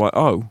people were like,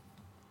 oh,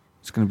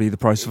 it's going to be the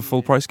price of a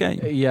full price game.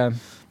 Yeah,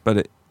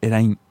 but it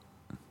ain't.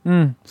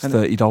 It's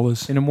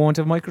 $30, and it won't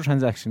have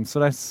microtransactions. So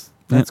that's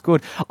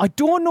good. I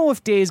don't know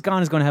if Days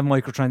Gone is going to have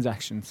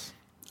microtransactions.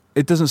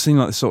 It doesn't seem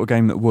like the sort of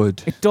game that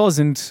would. It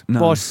doesn't,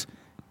 but,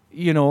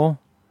 you know,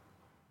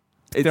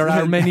 there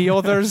are many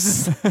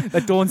others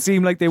that don't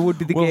seem like they would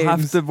be the games. We'll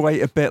have to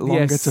wait a bit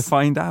longer to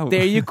find out.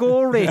 There you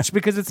go, Rich,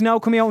 because it's now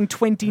coming out in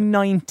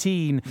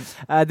 2019.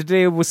 The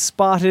day it was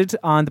spotted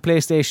on the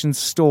PlayStation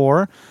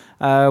Store.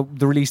 The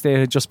release date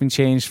had just been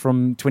changed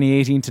from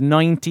 2018 to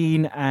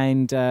 19,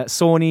 and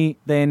Sony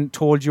then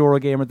told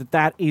Eurogamer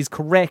that is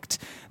correct.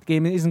 The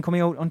game isn't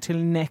coming out until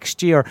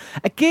next year.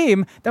 A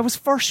game that was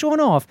first shown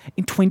off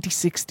in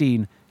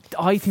 2016.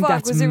 I think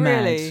that's was it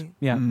mad. Really?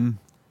 Yeah.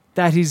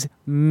 That is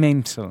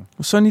mental.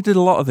 Well, Sony did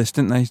a lot of this,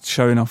 didn't they?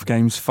 Showing off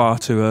games far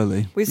too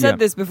early. We said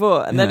this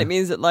before, and then it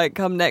means that, like,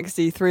 come next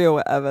E3 or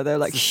whatever, they're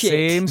like, shit.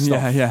 Same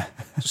stuff. Yeah.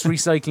 Just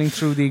recycling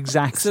through the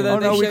exact same. So then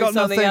they show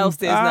something else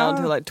that is now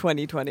until like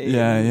 2020.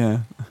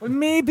 Yeah. Well,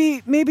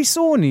 maybe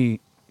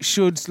Sony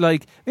should,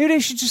 like, maybe they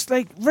should just,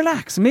 like,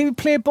 relax and maybe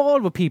play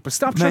ball with people.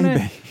 Stop trying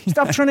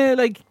to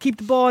like keep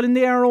the ball in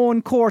their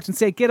own court and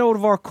say, get out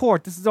of our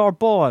court, this is our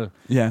ball.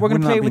 Yeah, we're going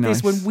to play with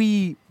this when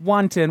we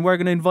want to, and we're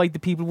going to invite the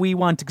people we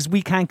want to, because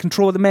we can't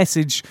control the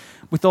message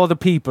with other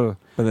people.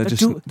 But they're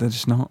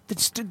just not.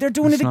 They're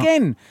doing it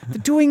again. They're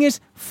doing it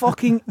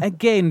fucking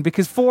again,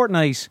 because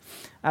Fortnite,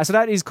 so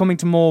that is coming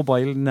to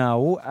mobile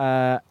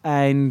now,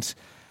 and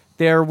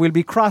there will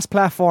be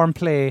cross-platform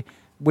play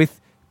with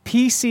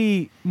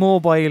PC,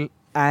 mobile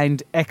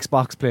and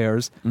Xbox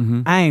players,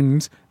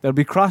 and there'll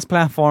be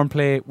cross-platform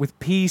play with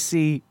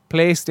PC,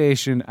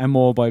 PlayStation and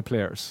mobile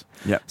players.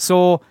 Yeah.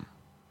 So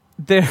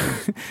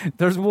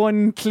there's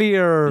one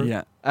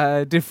clear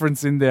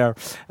difference in there.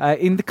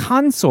 In the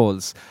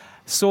consoles.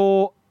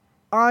 So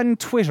on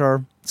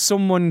Twitter,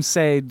 someone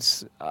said,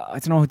 I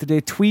don't know, did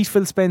they tweet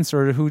Phil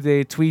Spencer or who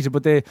they tweeted,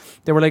 but they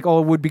were like, oh,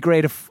 it would be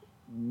great if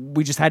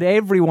we just had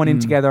everyone in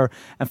together.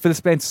 And Phil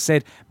Spencer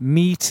said,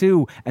 me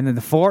too. And then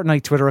the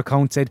Fortnite Twitter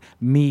account said,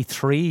 me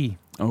 3.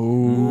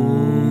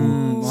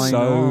 Oh,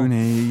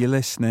 Sony, you're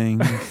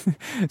listening.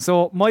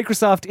 So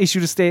Microsoft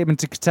issued a statement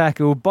to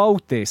Kotaku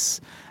about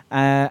this.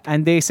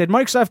 And they said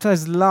Microsoft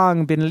has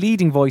long been a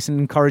leading voice in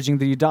encouraging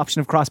the adoption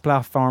of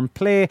cross-platform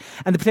play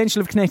and the potential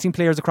of connecting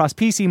players across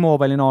PC,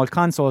 mobile and all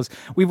consoles.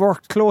 We've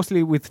worked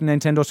closely with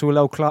Nintendo to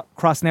allow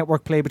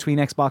cross-network play between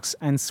Xbox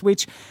and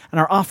Switch, and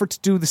our offer to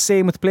do the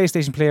same with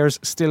PlayStation players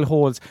still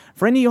holds.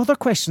 For any other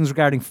questions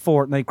regarding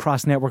Fortnite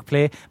cross-network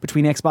play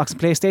between Xbox and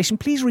PlayStation,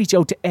 please reach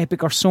out to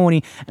Epic or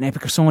Sony, and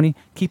Epic or Sony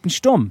keeping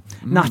stum,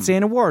 not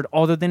saying a word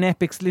other than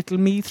Epic's little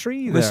Me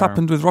 3 there. This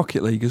happened with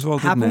Rocket League as well,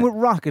 didn't it? Happened with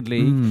Rocket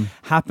League,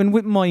 happened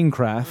with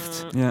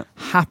Minecraft,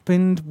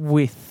 happened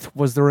with,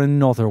 was there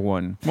another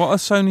one? What are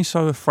Sony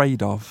so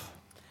afraid of?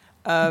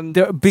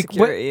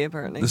 Security,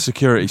 apparently. The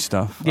security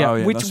stuff.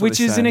 Yeah, which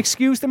is an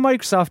excuse that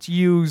Microsoft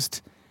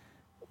used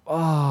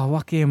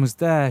what game was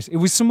that? It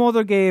was some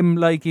other game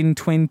like in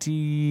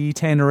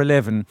 2010 or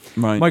 11.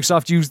 Right.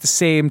 Microsoft used the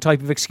same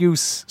type of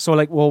excuse. So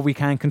like, well, we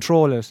can't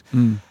control it.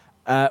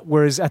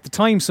 Whereas at the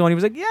time, Sony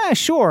was like, yeah,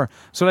 sure.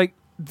 So like,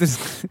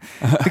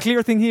 the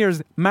clear thing here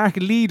is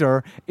market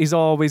leader is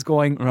always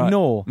going,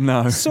 no.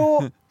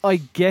 So I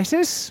get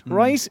it,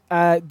 right?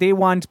 They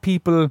want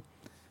people,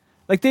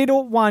 like they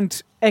don't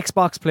want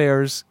Xbox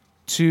players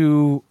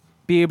to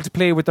be able to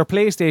play with their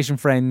PlayStation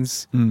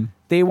friends.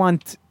 They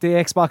want the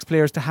Xbox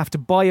players to have to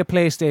buy a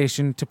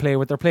PlayStation to play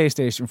with their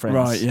PlayStation friends.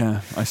 Right,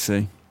 yeah, I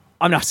see.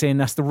 I'm not saying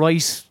that's the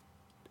right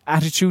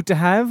attitude to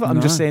have.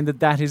 I'm just saying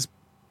that is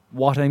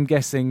what I'm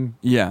guessing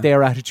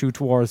their attitude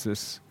towards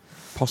this.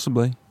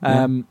 Possibly.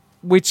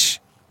 Which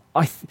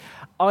I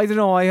don't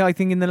know. I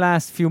think in the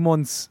last few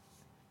months,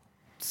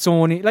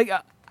 Sony, like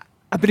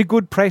a bit of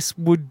good press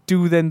would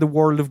do them the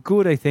world of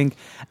good, I think.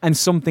 And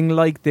something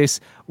like this,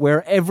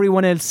 where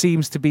everyone else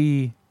seems to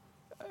be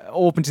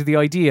open to the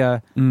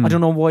idea, I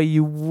don't know why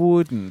you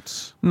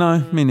wouldn't. No,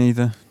 me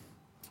neither.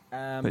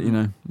 But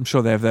I'm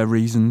sure they have their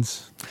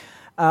reasons.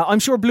 I'm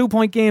sure Blue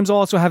Point Games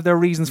also have their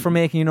reasons for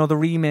making, the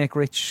remake,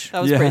 Rich.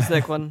 That was a pretty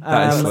sick one.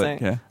 That is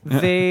sick, yeah.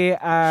 They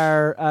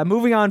are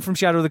moving on from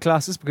Shadow of the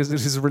Colossus because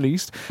it is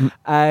released,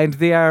 and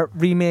they are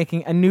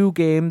remaking a new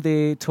game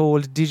they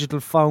told Digital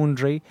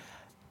Foundry.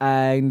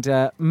 And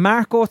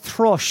Marco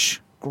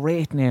Thrush,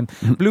 great name,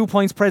 Blue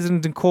Point's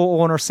president and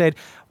co-owner, said,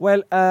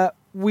 well,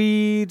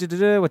 what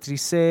did he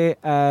say?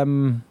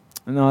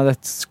 No,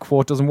 that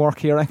quote doesn't work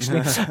here,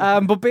 actually.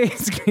 But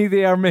basically,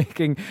 they are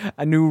making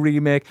a new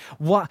remake.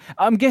 What?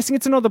 I'm guessing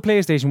it's another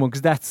PlayStation one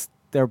because that's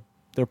their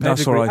pedigree.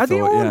 That's what I Are thought,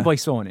 they owned by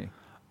Sony?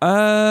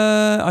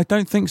 I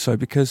don't think so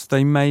because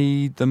they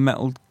made the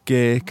Metal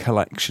Gear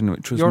collection,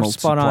 which was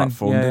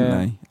multi-platform,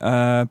 didn't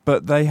they?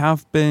 But they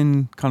have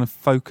been kind of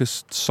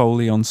focused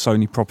solely on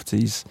Sony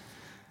properties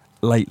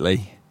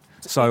lately.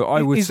 So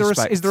I would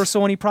suspect... Is there a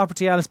Sony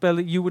property, Alice Bell,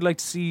 that you would like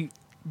to see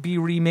be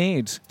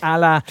remade, a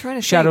la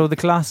Shadow of the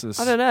Colossus?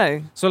 I don't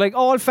know. So like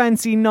all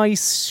fancy,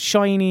 nice,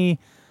 shiny...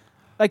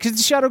 Like, because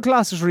the Shadow of the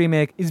Colossus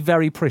remake is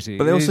very pretty.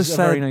 But they also said...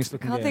 very nice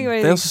looking can't game. think of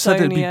anything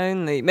Sony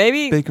only.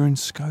 Maybe... bigger in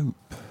scope.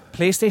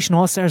 PlayStation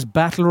All-Stars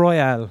Battle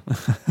Royale.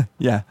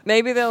 Yeah.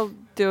 Maybe they'll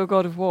do a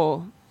God of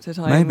War to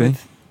tie in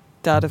with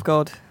Dad of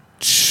God.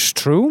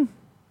 True.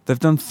 They've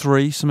done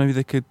 3, so maybe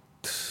they could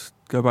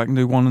go back and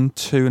do 1 and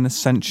 2 and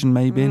Ascension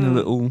maybe in a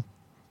little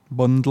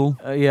bundle.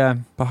 Yeah.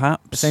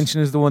 Perhaps. Ascension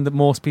is the one that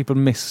most people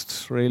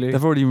missed, really.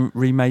 They've already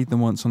remade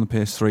them once on the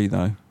PS3,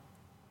 though.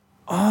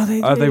 Oh,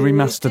 they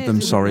remastered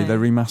them, sorry. They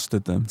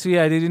remastered them. So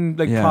yeah, they didn't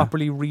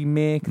properly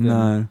remake them.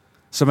 No.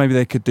 So maybe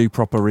they could do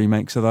proper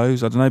remakes of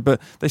those. I don't know.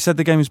 But they said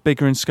the game is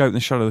bigger in scope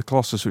than Shadow of the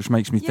Colossus, which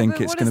makes me think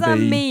it's going to be... what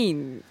does that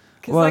mean?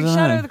 Because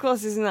Shadow of the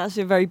Colossus isn't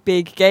actually a very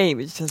big game.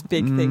 It just has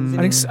big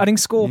things. I think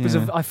scope is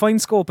I find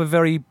scope a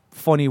very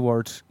funny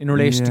word in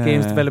relation to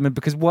games development,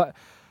 because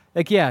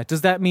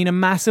does that mean a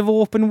massive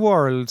open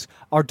world,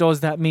 or does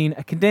that mean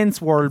a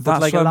condensed world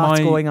but like a lot's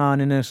going on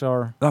in it?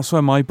 Or that's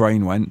where my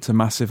brain went, to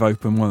massive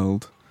open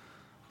world.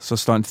 So I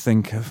was starting to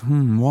think of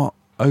what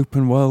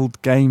open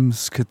world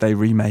games could they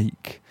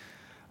remake,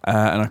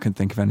 and I couldn't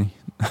think of any.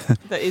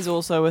 That is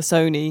also a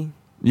Sony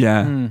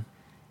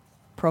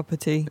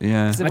property.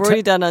 Yeah, because they've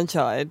already done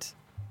Uncharted.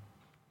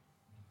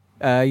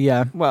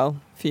 Yeah. Well,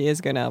 a few years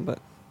ago now, but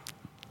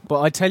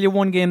I tell you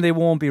one game they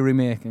won't be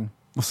remaking.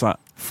 What's that?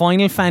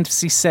 Final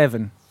Fantasy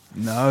VII.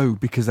 No,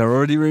 because they're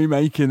already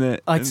remaking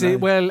it. I'd say,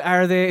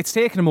 are they? It's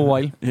taken them a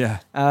while. Yeah.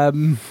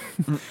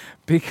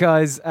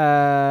 Because,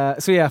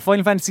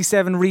 Final Fantasy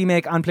VII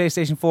Remake on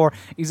PlayStation 4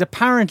 is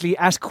apparently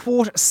at,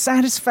 quote,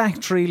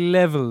 satisfactory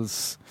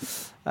levels.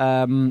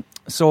 Gamatsu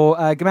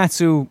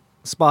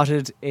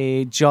spotted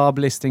a job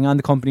listing on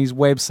the company's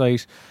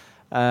website,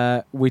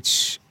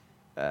 which,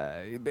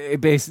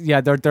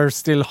 they're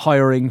still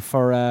hiring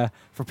for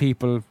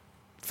people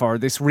for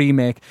this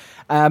remake.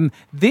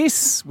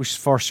 This was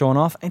first shown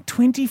off in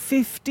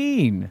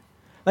 2015.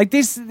 Like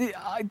this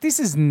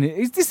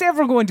is this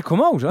ever going to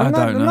come out? I'm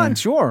not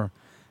sure.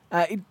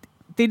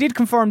 They did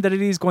confirm that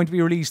it is going to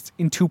be released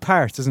in 2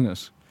 parts, isn't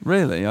it?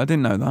 Really? I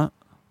didn't know that.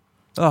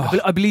 Oh.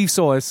 I believe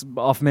so. It's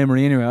off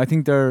memory anyway. I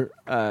think they're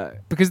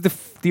because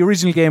the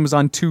original game was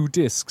on 2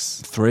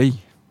 discs.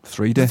 3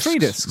 discs. 3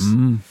 discs.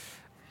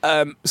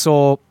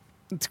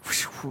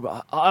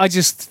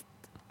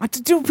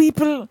 Do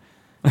people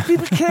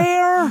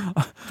care?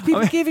 Do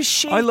people give a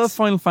shit? I love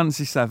Final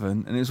Fantasy VII,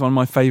 and it was one of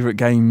my favourite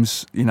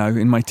games,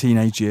 in my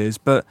teenage years.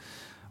 But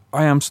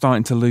I am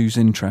starting to lose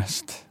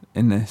interest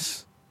in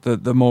this.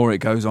 The more it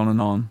goes on,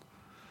 and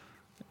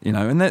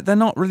they're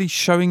not really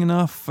showing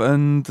enough,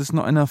 and there's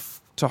not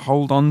enough to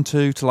hold on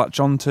to latch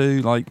on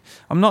to. Like,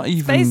 I'm not even...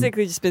 It's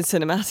basically just been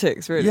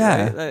cinematics, really.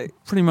 Yeah, right?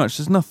 pretty much.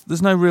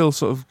 There's no real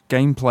sort of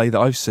gameplay that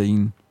I've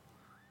seen,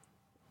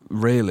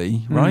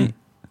 really, right?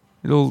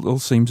 It all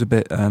seems a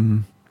bit, I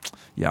don't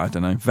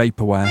know,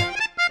 vaporware.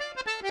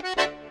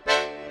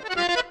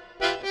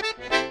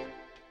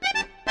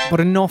 But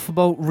enough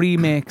about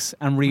remakes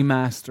and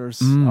remasters,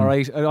 all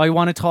right? I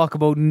want to talk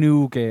about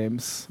new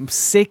games. I'm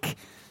sick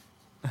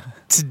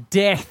to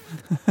death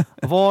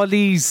of all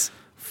these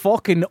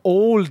fucking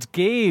old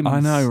games. I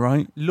know,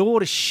 right?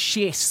 Load of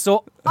shit.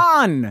 So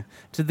on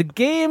to the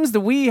games that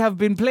we have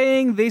been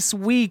playing this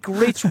week,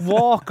 Rich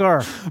Walker.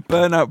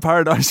 Burnout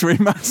Paradise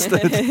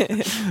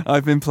Remastered.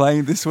 I've been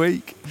playing this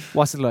week.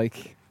 What's it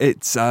like?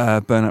 It's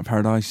Burnout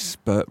Paradise,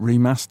 but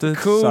remastered.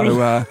 Cool.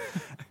 So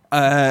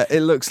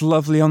it looks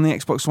lovely on the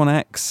Xbox One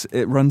X.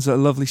 It runs at a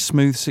lovely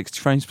smooth 60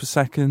 frames per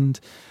second.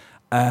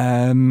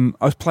 I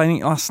was playing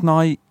it last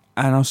night,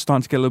 and I was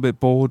starting to get a little bit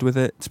bored with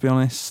it, to be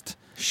honest.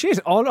 Shit,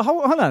 hold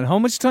on. How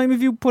much time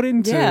have you put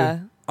into it? Yeah.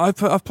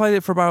 I've played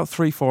it for about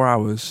 3-4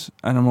 hours,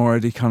 and I'm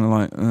already kind of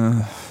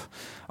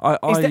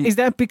like, Is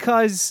that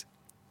because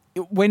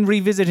when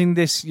revisiting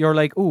this, you're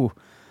like, ooh,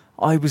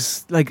 I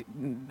was like,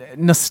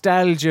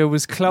 nostalgia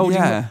was clouding.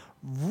 Yeah.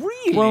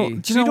 Really? Well,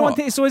 do you know what?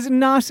 So is it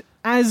not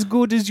as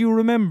good as you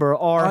remember?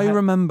 Or I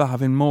remember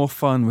having more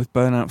fun with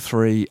Burnout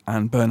 3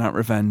 and Burnout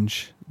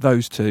Revenge,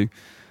 those two.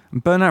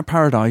 And Burnout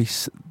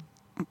Paradise,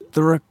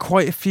 there are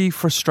quite a few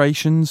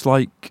frustrations,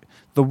 like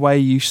the way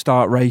you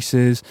start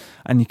races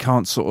and you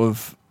can't sort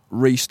of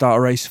restart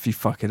a race if you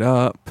fuck it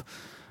up.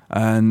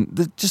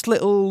 And just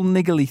little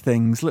niggly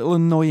things, little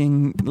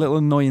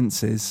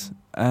annoyances.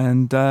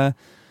 And I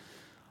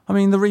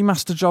mean, the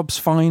remaster job's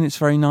fine, it's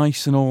very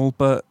nice and all,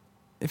 but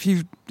if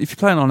you're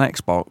playing on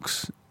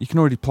Xbox, you can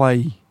already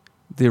play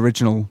the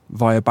original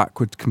via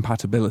backward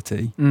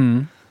compatibility.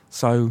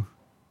 So,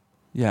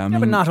 yeah, I mean,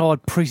 but not all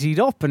prettied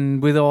up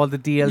and with all the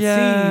DLC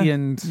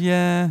and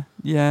yeah.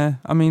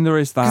 I mean, there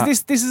is that.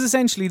 Because this is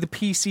essentially the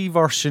PC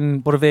version,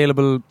 but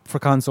available for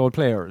console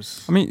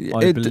players. I mean,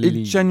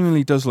 it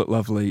genuinely does look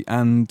lovely,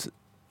 and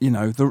you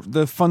know,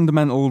 the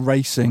fundamental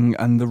racing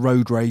and the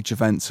road rage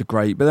events are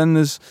great. But then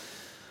there's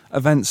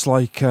events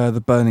like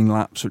the burning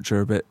laps, which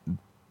are a bit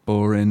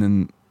boring,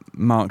 and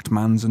marked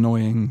man's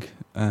annoying.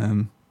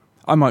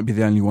 I might be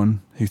the only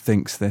one who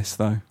thinks this,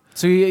 though.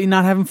 So you're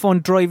not having fun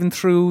driving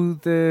through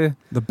the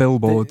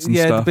billboards and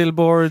stuff? Yeah, the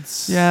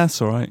billboards. Yeah,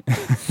 it's all right.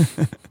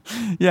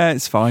 Yeah,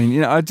 it's fine.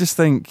 You know, I just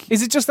think...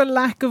 Is it just a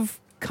lack of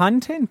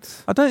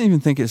content? I don't even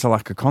think it's a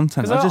lack of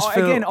content. I just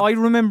feel... Again, I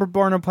remember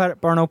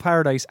Burnout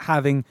Paradise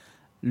having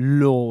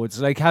loads,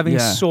 like having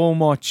so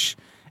much.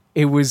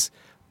 It was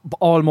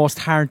almost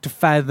hard to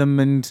fathom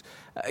and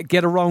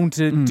get around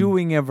to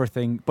doing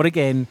everything. But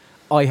again,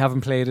 I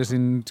haven't played it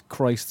in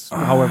Christ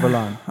however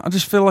long. I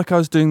just feel like I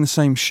was doing the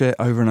same shit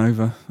over and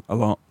over a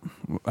lot,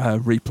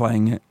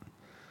 replaying it.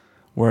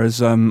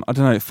 Whereas, I don't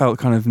know, it felt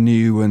kind of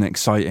new and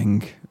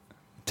exciting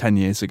 10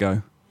 years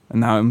ago. And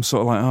now I'm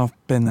sort of like, oh,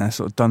 I've been there,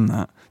 sort of done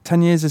that.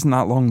 10 years isn't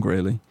that long,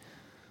 really.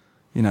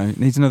 You know, it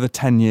needs another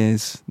 10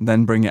 years,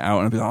 then bring it out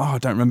and I'll be like, oh, I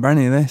don't remember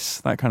any of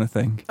this, that kind of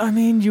thing. I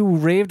mean, you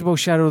raved about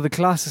Shadow of the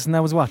Colossus and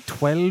that was,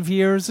 12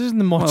 years? Isn't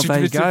there much of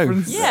a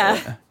difference?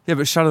 Yeah. Yeah,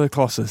 but Shadow of the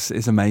Colossus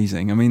is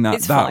amazing. I mean,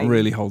 that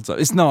really holds up.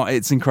 It's not,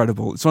 it's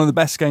incredible. It's one of the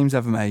best games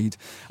ever made,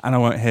 and I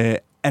won't hear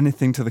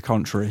anything to the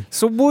contrary.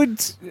 So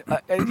would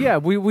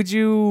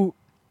you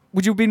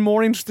have been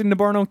more interested in the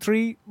Burnout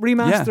 3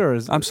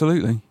 remasters? Yeah,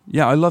 absolutely.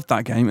 Yeah, I loved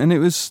that game, and it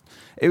was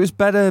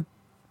better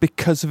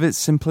because of its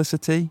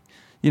simplicity.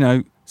 You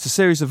know, it's a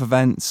series of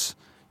events.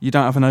 You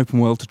don't have an open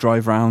world to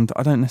drive around.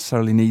 I don't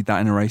necessarily need that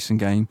in a racing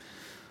game.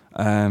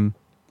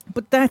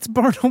 But that's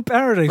Burnout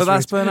Paradise. But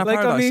that's Burnout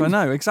Paradise, I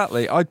know,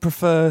 exactly. I'd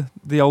prefer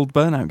the old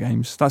Burnout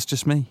games. That's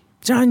just me.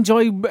 Do you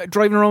enjoy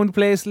driving around the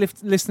place,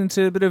 listening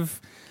to a bit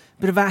of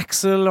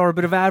Axl or a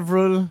bit of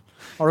Avril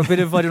or a bit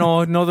of, I don't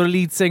know, another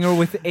lead singer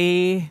with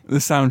A? The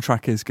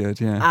soundtrack is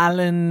good, yeah.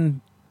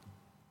 Alan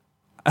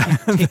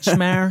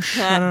Titchmarsh.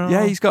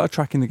 Yeah, he's got a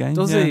track in the game.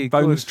 Does he?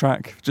 Bonus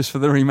track just for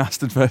the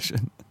remastered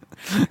version.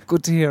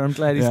 Good to hear. I'm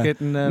glad he's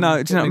getting.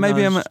 No, do you know,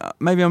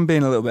 maybe I'm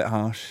being a little bit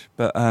harsh,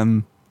 but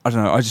I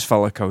don't know. I just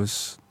felt like I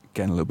was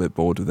getting a little bit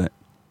bored with it.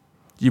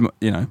 You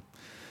know,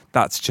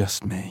 that's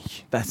just me.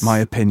 That's my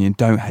opinion.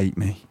 Don't hate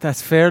me.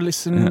 That's fair.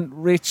 Listen,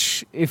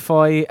 Rich, if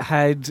I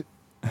had,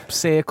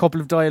 say, a couple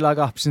of dialogue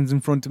options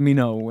in front of me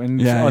now,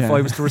 and if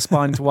I was to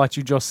respond to what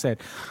you just said,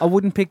 I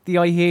wouldn't pick the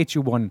I hate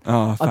you one.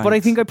 Oh, but I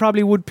think I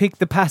probably would pick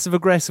the passive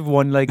aggressive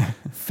one, like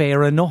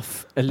fair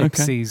enough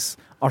ellipses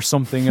or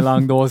something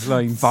along those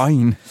lines.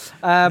 Fine.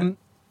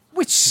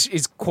 Which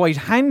is quite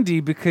handy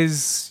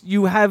because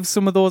you have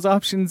some of those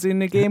options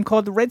in a game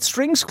called the Red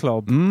Strings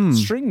Club.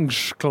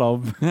 Strings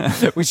Club,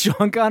 which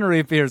Sean Connery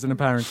appears in,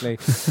 apparently.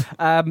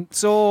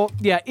 So,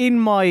 yeah, in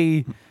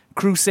my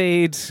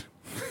crusade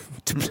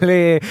to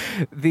play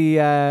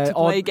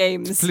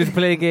games. To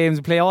play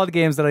games, play all the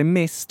games that I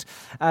missed.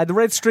 The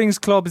Red Strings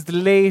Club is the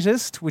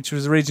latest, which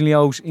was originally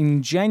out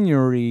in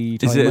January.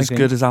 Is it as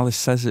good as Alice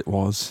says it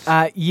was?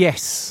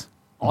 Yes.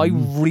 I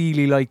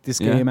really like this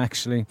game,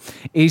 actually.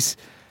 It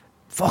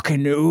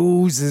fucking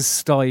oozes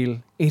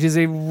style. It is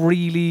a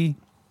really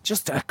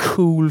just a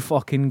cool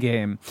fucking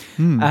game.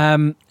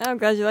 I'm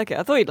glad you like it.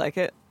 I thought you'd like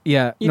it.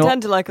 Yeah. You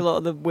tend to like a lot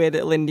of the weird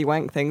little indie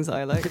wank things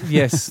I like.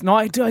 Yes. No,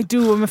 I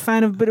do. I'm a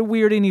fan of a bit of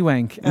weird indie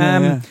wank.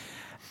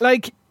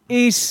 Like,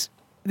 it's...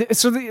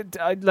 So,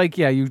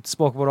 you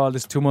spoke about all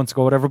this 2 months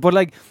ago, whatever, but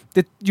like,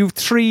 you've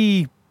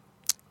three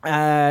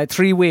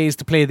 3 ways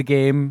to play the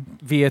game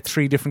via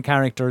 3 different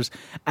characters,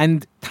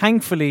 and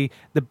thankfully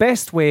the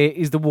best way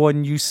is the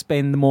one you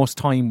spend the most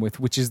time with,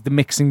 which is the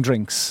mixing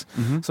drinks.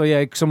 So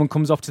yeah, someone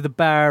comes up to the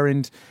bar,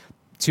 and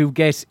to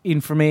get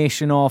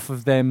information off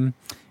of them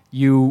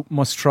you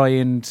must try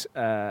and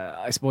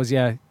I suppose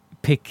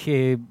pick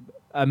a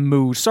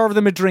mood, serve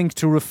them a drink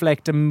to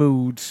reflect a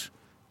mood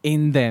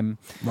in them,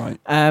 right?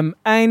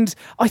 And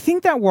I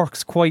think that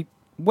works quite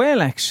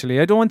well, actually.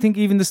 I don't think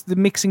even the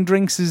mixing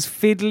drinks is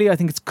fiddly. I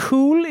think it's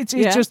cool.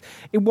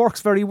 It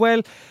works very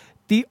well.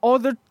 The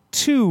other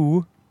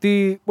 2,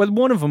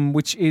 one of them,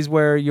 which is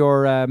where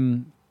you're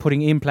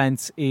putting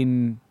implants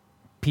in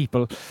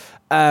people,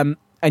 and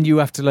you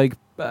have to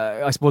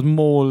I suppose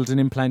mold an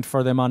implant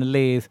for them on a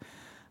lathe.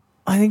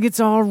 I think it's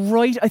all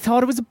right. I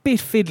thought it was a bit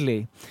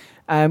fiddly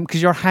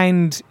because your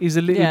hand is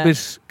a little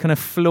bit kind of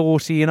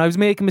floaty, and I was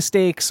making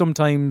mistakes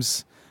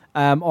sometimes,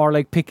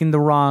 or picking the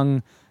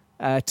wrong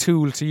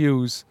tool to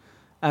use.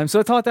 So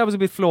I thought that was a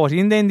bit floaty.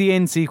 And then the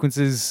end sequence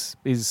I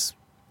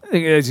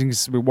think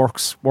it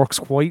works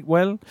quite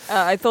well.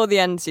 I thought the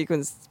end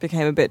sequence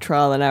became a bit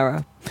trial and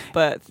error,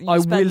 but I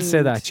will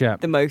say that,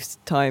 the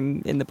most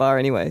time in the bar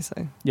anyway.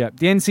 So yeah,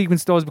 the end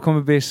sequence does become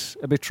a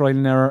bit trial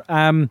and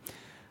error.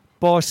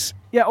 But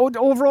yeah,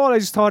 overall, I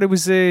just thought it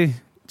was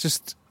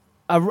just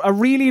a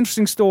really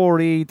interesting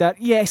story.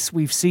 That yes,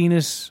 we've seen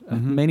it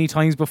many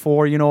times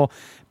before. You know,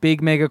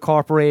 big mega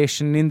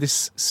corporation in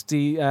this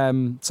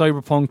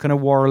cyberpunk kind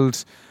of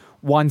world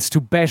wants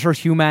to better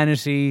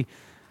humanity,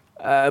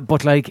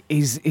 but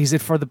is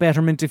it for the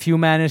betterment of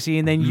humanity?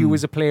 And then you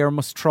as a player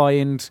must try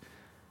and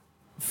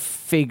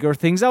figure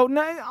things out. And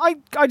I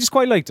just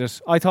quite liked it.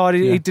 I thought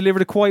it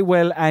delivered it quite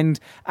well and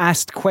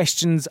asked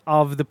questions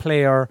of the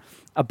player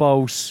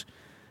about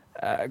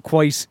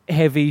quite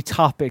heavy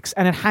topics,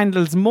 and it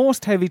handles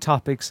most heavy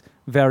topics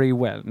very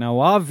well. Now,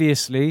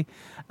 obviously,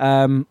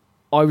 I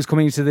was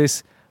coming into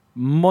this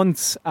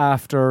months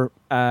after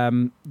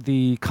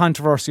the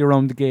controversy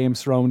around the game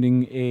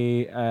surrounding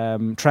a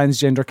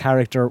transgender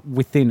character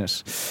within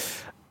it.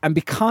 And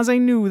because I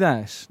knew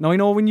that, now I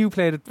know when you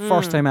played it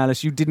first time,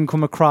 Alice, you didn't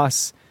come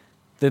across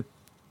the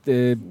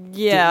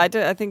I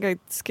think I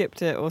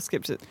skipped it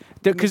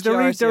because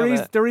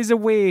there is a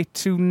way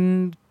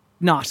to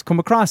not come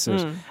across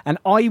it, and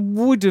I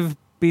would have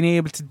been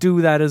able to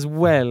do that as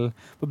well,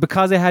 but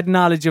because I had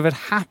knowledge of it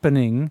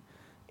happening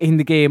in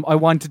the game, I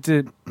wanted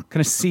to kind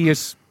of see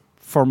it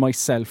for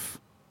myself,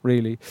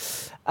 really.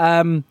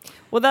 Well,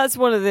 that's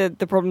one of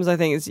the problems, I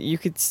think, is you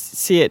could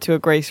see it to a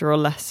greater or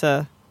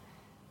lesser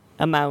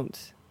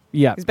amount.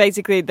 Yeah. Because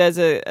basically there's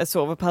a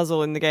sort of a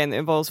puzzle in the game that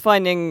involves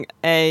finding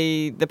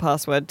the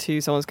password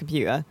to someone's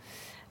computer.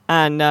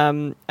 And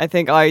I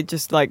think I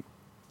just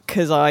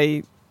because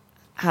I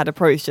had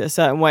approached it a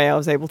certain way, I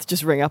was able to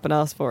just ring up and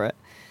ask for it.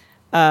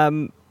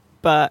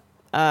 But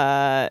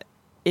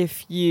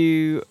if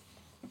you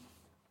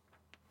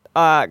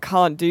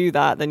can't do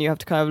that, then you have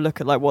to kind of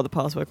look at what the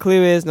password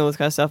clue is and all this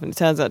kind of stuff. And it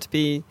turns out to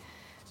be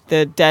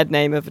the dead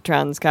name of a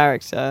trans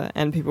character,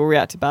 and people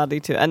reacted badly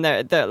to it. And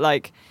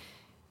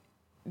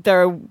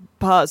there are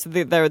parts of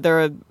there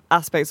are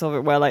aspects of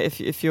it where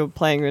if you're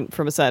playing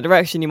from a certain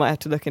direction, you might have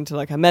to look into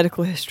her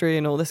medical history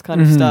and all this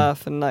kind of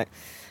stuff. And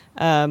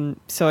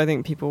so I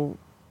think people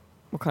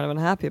were kind of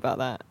unhappy about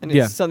that, and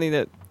it's something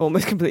that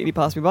almost completely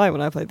passed me by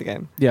when I played the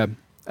game. Yeah.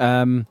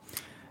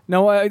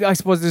 No, I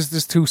suppose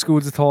there's 2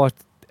 schools of thought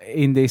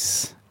in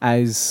this,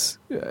 as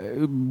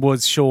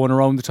was shown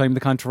around the time of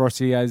the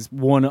controversy, as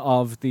one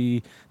of I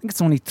think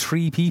it's only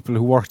 3 people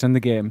who worked on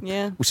the game,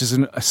 which is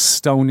an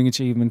astounding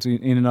achievement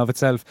in and of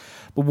itself.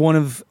 But one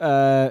of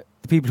the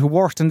people who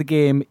worked on the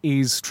game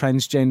is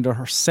transgender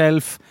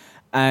herself,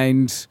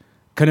 and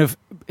kind of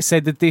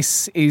said that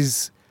this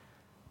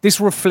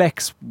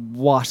reflects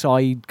what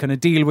I kind of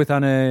deal with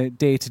on a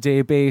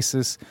day-to-day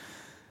basis.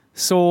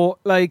 So,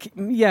 I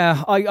kind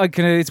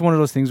of, it's one of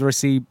those things where I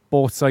see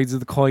both sides of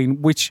the coin,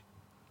 which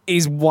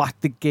is what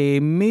the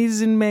game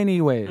is in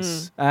many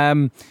ways.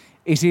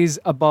 It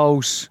is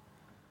about,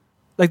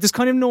 there's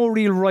kind of no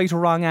real right or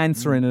wrong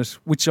answer in it,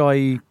 which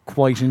I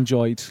quite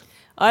enjoyed.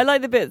 I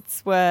like the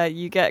bits where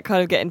you get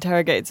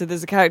interrogated. So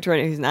there's a character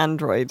in it who's an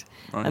android,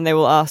 and they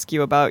will ask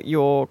you about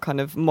your kind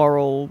of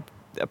moral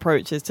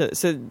approaches to.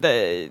 So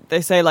they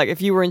say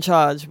if you were in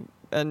charge,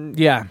 and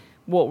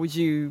what would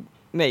you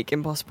make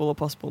impossible or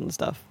possible and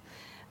stuff,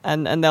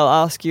 and they'll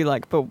ask you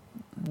but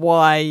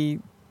why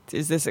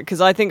is this?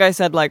 Because I think I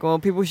said well,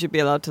 people should be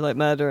allowed to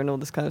murder and all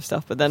this kind of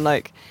stuff, but then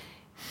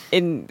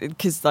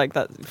because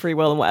that's free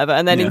will and whatever,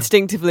 and then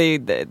instinctively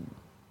without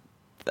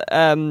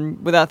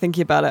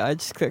thinking about it, I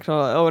just clicked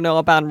on oh no,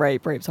 I'll ban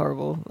rape's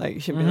horrible, you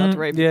shouldn't be allowed to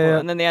rape people.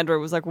 And then the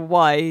android was well,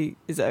 why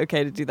is it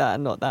okay to do that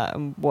and not that,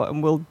 and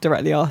we'll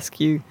directly ask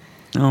you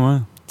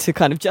to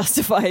kind of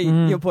justify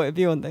your point of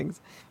view on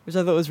things, which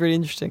I thought was really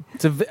interesting.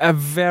 It's a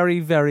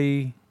very,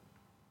 very,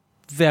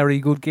 very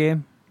good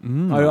game.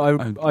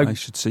 I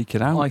should seek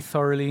it out. I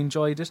thoroughly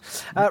enjoyed it.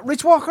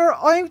 Rich Walker,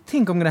 I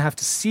think I'm going to have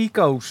to seek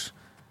out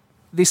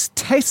this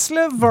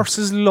Tesla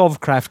versus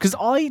Lovecraft, because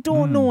I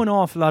don't know an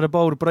awful lot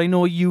about it, but I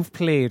know you've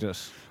played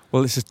it.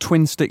 Well, it's a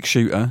twin-stick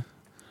shooter,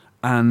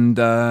 and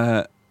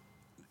I've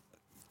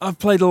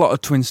played a lot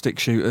of twin-stick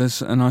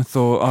shooters, and I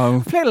thought,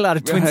 I've played a lot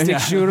of twin-stick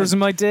shooters in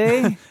my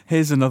day.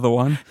 Here's another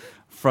one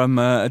from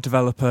a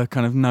developer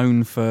kind of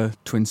known for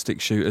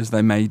twin-stick shooters.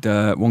 They made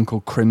one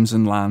called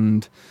Crimson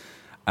Land,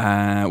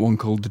 one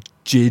called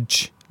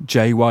Jidge,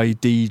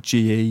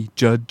 Jydge,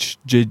 Judge,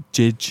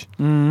 Jidge.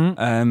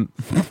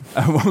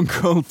 One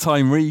called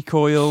Time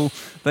Recoil.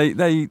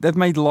 They've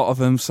made a lot of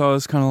them, so I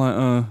was kind of like,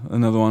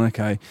 another one,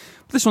 okay.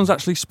 But this one's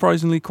actually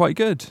surprisingly quite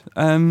good.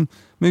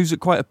 Moves at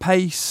quite a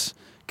pace,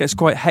 gets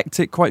quite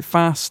hectic, quite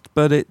fast,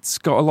 but it's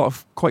got a lot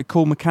of quite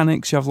cool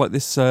mechanics. You have like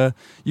this,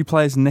 you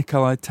play as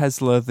Nikola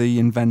Tesla, the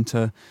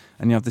inventor,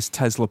 and you have this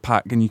Tesla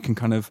pack, and you can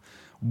kind of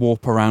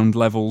warp around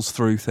levels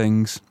through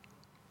things.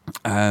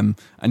 And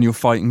you're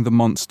fighting the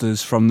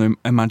monsters from the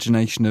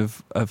imagination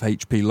of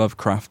H.P.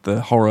 Lovecraft,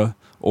 the horror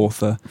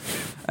author.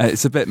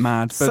 It's a bit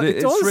mad, but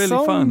it's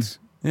really fun.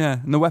 Yeah,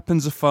 and the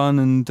weapons are fun,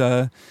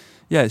 and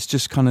it's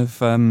just kind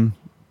of a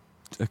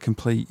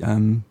complete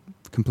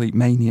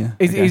mania.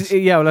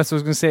 Well, that's what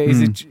I was going to say.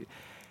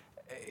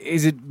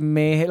 Is it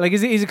mayhem? Like,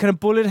 is it kind of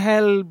bullet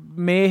hell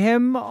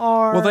mayhem,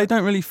 or? Well, they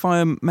don't really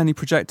fire many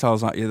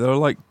projectiles at you. There are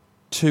like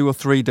 2 or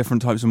 3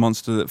 different types of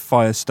monster that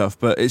fire stuff,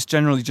 but it's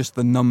generally just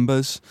the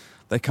numbers.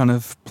 They kind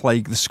of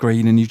plague the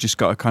screen, and you've just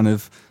got to kind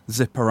of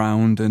zip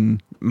around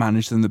and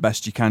manage them the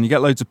best you can. You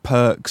get loads of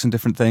perks and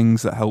different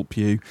things that help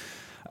you.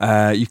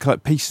 You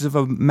collect pieces of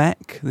a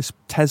mech, this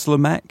Tesla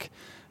mech.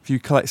 If you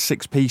collect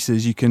 6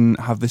 pieces, you can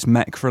have this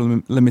mech for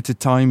a limited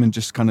time and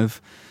just kind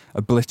of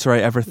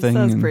obliterate everything.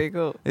 Sounds pretty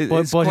cool.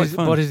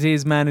 But it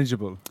is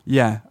manageable.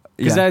 Yeah.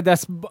 Because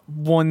that's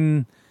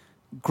one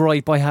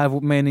gripe I have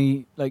with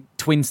many like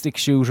twin stick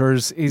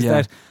shooters is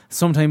that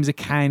sometimes it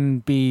can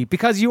be,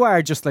 because you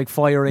are just like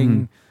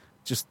firing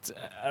just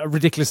a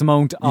ridiculous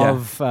amount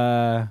of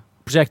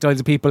projectiles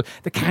at people,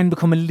 that can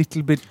become a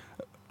little bit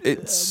I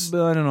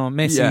don't know,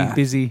 messy,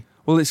 busy.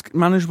 Well, it's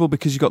manageable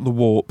because you got the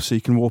warp, so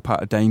you can warp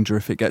out of danger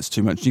if it gets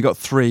too much. You got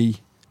 3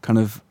 kind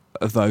of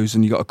those,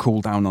 and you got a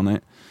cooldown on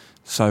it.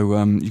 So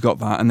you got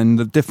that, and then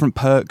the different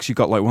perks. You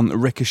got like one that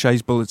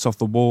ricochets bullets off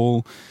the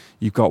wall.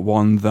 You've got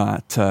one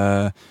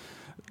that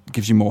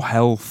gives you more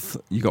health.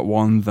 You got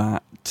one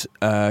that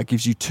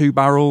gives you 2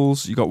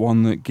 barrels. You got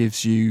one that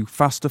gives you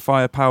faster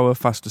firepower,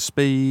 faster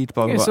speed.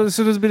 Blah blah blah.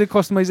 So there's a bit of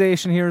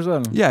customization here as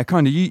well. Yeah,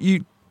 kind of.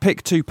 You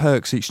pick 2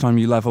 perks each time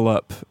you level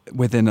up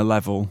within a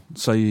level.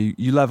 So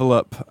you level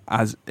up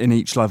as in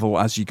each level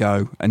as you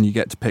go, and you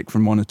get to pick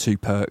from 1 or 2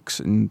 perks,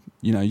 and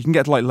you can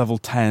get to like level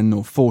 10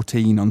 or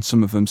 14 on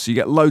some of them. So you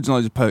get loads and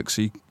loads of perks.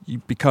 So you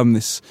become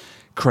this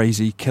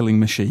crazy killing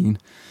machine,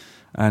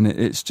 and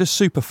it's just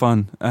super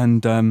fun.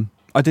 And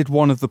I did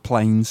one of the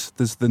planes.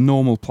 There's the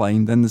normal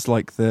plane, then there's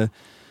like the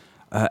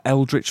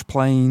Eldritch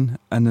plane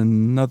and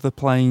another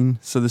plane.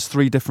 So there's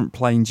 3 different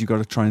planes you got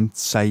to try and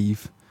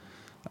save.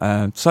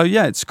 So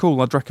yeah, it's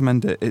cool. I'd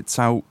recommend it. It's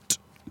out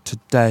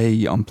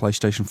today on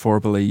PlayStation 4, I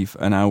believe,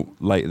 and out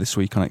later this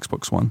week on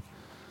Xbox One.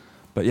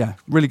 But yeah,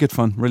 really good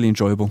fun, really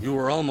enjoyable. You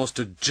were almost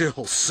a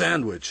Jill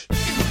sandwich.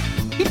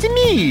 It's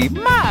me,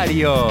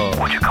 Mario.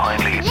 Would you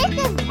kindly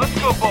listen? Let's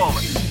go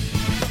bowling.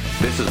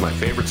 This is my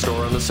favorite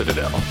store on the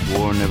Citadel.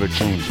 War never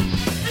changes.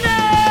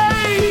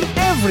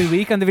 Every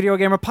week on the Video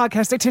Gamer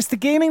podcast, I test the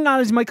gaming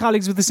knowledge of my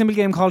colleagues with a simple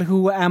game called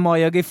Who Am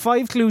I? I give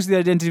 5 clues to the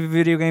identity of a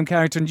video game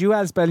character, and you,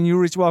 Al, and you,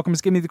 Rich Walker,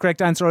 must give me the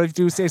correct answer. All you have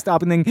to do is say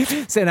stop and then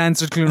say an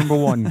answer to clue number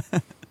 1.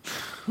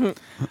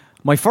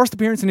 My first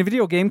appearance in a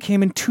video game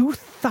came in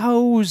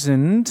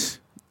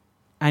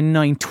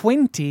 2009.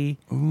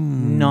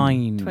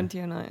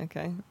 2009,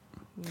 okay.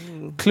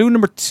 Clue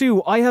number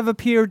 2. I have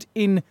appeared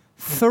in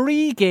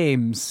 3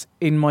 games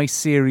in my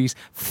series.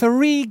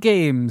 3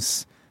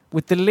 games,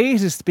 with the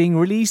latest being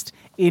released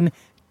in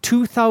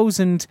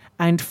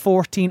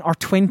 2014 or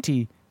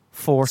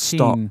 2014.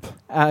 Stop.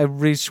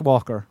 Rich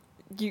Walker.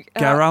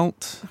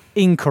 Geralt?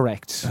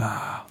 Incorrect.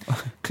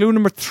 Clue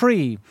number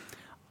 3.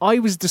 I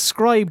was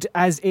described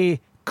as a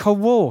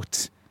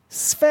quote,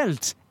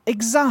 svelte,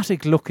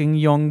 exotic-looking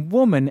young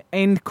woman,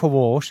 end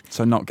quote.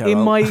 So not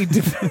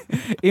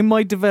Geralt. In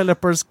my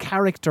developer's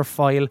character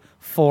file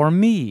for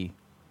me.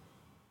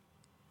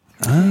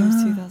 It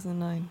was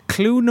 2009.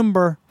 Clue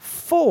number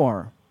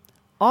 4.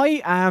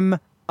 I am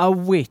a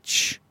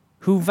witch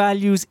who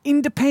values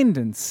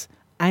independence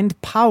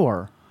and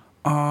power.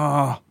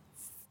 Clue.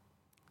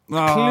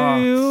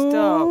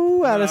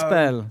 Stop. Alice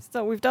Bell.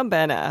 Stop. We've done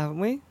Bayonetta, haven't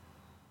we?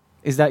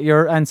 Is that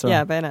your answer?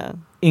 Yeah, Bayonetta.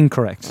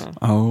 Incorrect.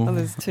 Oh,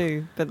 there's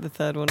 2, but the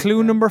third one.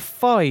 Clue number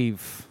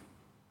 5.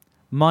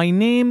 My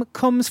name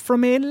comes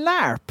from a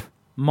LARP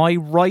my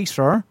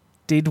writer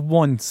did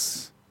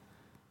once.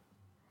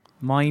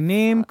 My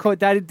name...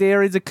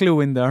 there is a clue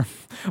in there.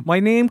 My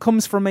name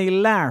comes from a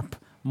LARP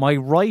my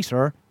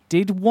writer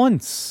did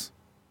once.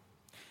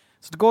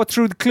 So to go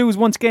through the clues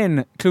once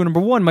again, clue number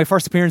 1, my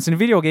first appearance in a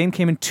video game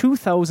came in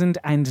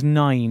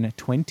 2009.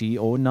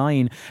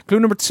 Clue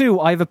number 2,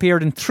 I've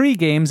appeared in 3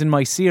 games in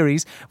my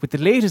series, with the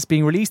latest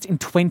being released in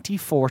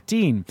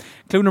 2014.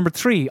 Clue number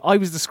 3, I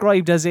was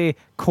described as a,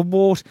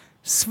 quote,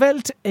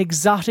 svelte,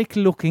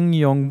 exotic-looking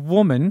young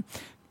woman,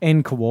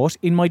 end quote,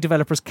 in my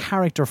developer's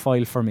character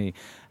file for me.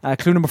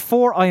 Clue number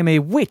 4, I am a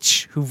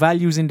witch who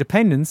values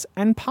independence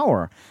and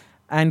power.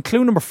 And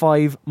clue number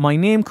 5, my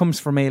name comes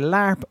from a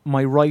LARP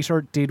my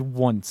writer did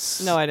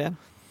once. No idea.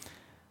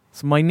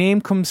 So my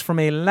name comes from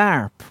a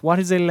LARP. What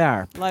is a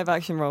LARP? Live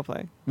action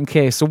roleplay.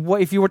 Okay, so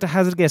what if you were to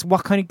hazard a guess,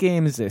 what kind of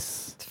game is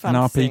this? An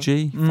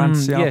RPG?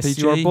 Fantasy yes, RPG? Yes,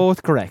 you are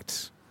both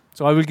correct.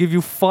 So I will give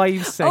you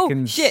 5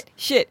 seconds. Oh,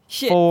 shit.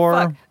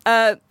 4,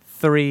 fuck.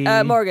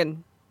 3,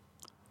 Morgan.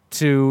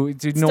 2,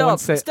 no one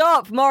say.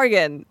 Stop,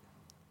 Morgan.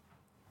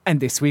 And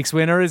this week's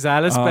winner is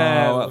Alice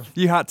Bell.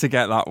 You had to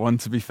get that one,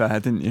 to be fair,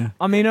 didn't you?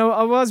 I mean,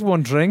 I was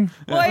wondering.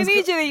 Well,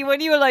 immediately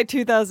when you were like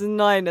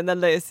 2009 and then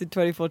latest in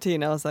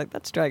 2014, I was like,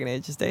 that's Dragon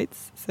Age's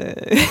dates. So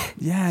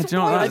Yeah, do you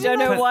know what? I don't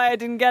know why I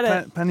didn't get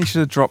it. Penny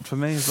should have dropped for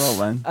me as well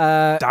then.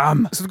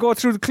 Damn. So to go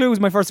through the clues,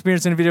 my first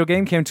appearance in a video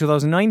game came in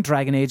 2009,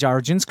 Dragon Age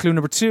Origins. Clue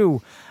number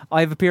 2,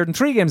 I've appeared in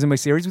 3 games in my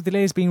series, with the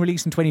latest being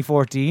released in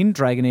 2014,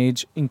 Dragon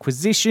Age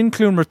Inquisition.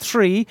 Clue number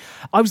 3,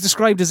 I was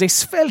described as a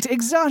svelte,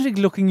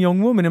 exotic-looking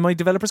young woman in my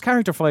developer's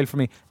character file for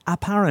me,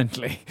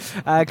 apparently.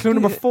 Clue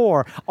number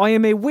 4, I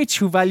am a witch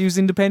who values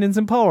independence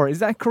and power. Is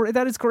that correct?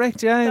 That is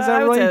correct, yeah? Is that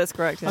I would right? say that's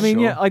correct. Yeah. I mean,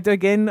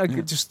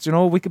 sure. Just,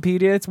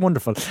 Wikipedia, it's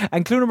wonderful.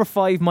 And clue number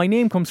 5, my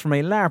name comes from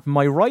a LARP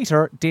my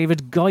writer,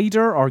 David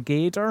Gader,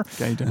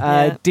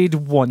 did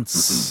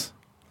once.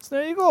 So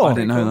there you go. I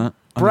didn't know that.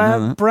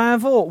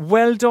 Bravo.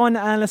 Well done,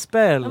 Alice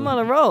Bell. I'm on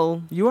a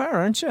roll. You are,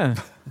 aren't you?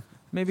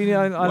 Maybe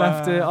I'll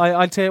have to.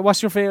 I'll tell you.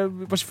 What's your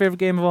favorite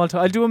game of all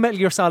time? I'll do a Metal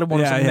Gear Solid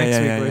 1 next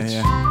week, Rich.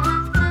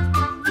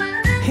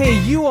 Hey,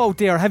 you out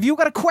there, have you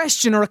got a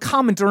question or a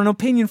comment or an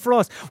opinion for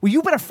us? Well,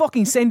 you better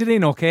fucking send it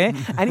in, okay?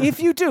 And if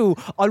you do,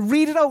 I'll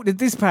read it out at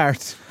this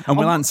part. And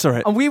we'll answer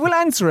it. And we will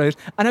answer it,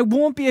 and I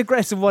won't be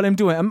aggressive while I'm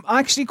doing it. I'm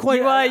actually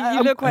quite...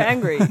 You look quite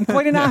angry. I'm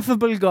quite an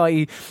affable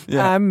guy.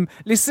 Yeah.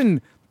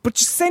 Listen, but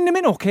just send them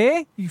in,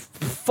 okay? You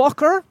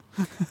fucker.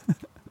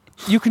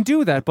 You can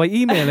do that by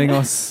emailing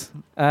us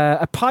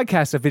at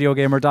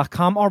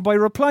podcast@videogamer.com or by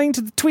replying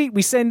to the tweet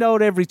we send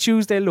out every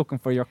Tuesday looking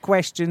for your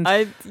questions.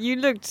 You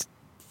looked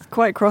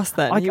quite cross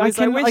then. I wish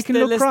can the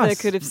look listener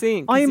cross. could have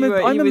seen. I'm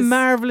a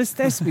marvellous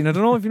thespian. I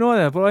don't know if you know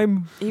that, but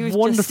I'm He was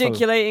wonderful.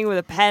 gesticulating with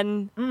a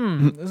pen.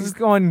 This is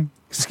going...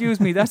 Excuse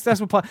me, that's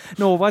what...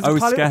 I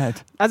was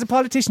scared. As a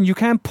politician, you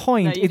can't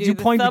point. No, you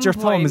point with your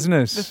thumb, isn't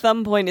it? The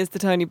thumb point is the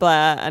Tony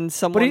Blair and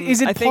someone... But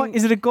is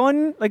it a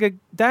gun, like a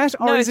that,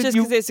 or No, is it's it just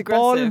you 'cause it's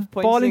aggressive,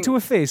 ball pointing- into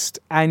a fist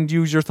and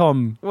use your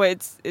thumb? Well,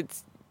 it's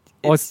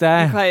What's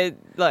that? You kind of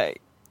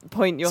like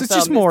point your So it's thumb.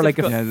 just more like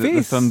a difficult. Yeah, the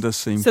fist. thumb does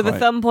seem So quite... the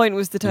thumb point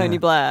was the Tony Yeah.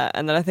 Blair,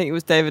 and then I think it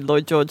was David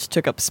Lloyd George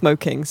took up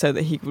smoking so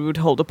that he would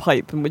hold a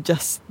pipe and would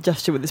just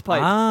gesture with his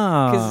pipe.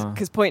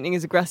 Because pointing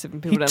is aggressive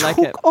and people He don't like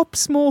it. took up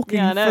smoking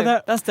Yeah, I know. for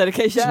that. That's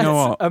dedication. You know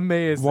what?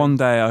 Amazing. One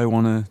day I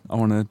wanna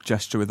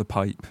gesture with a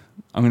pipe.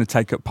 I'm going to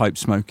take up pipe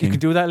smoking. You can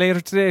do that later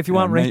today if you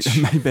want, Rich.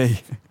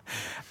 Maybe.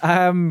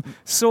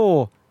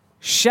 So,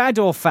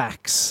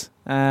 Shadowfax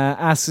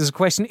asks us a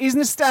question. Is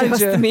What's the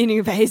nostalgia meaning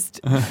of haste?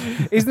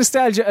 is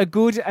nostalgia a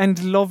good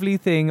and lovely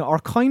thing, or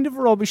kind of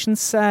rubbish and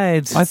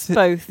sad? It's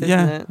both,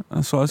 isn't it?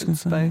 That's what I was going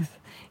to say. Both.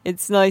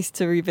 It's nice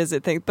to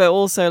revisit things, but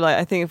also, like,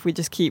 I think if we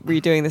just keep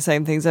redoing the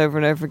same things over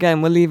and over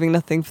again, we're leaving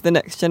nothing for the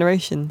next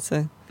generation.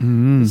 So,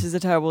 which is a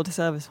terrible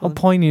disservice. For Oh, them.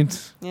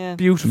 poignant. Yeah.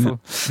 Beautiful.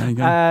 There you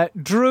go.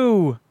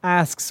 Drew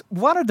asks,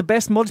 what are the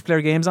best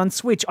multiplayer games on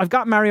Switch? I've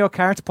got Mario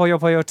Kart, Puyo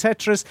Puyo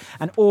Tetris,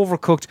 and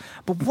Overcooked,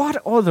 but what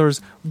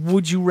others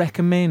would you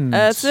recommend?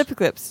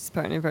 Snipperclips is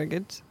apparently very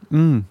good.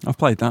 I've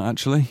played that,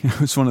 actually.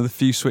 It's one of the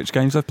few Switch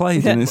games I've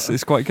played, and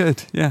it's quite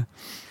good. Yeah.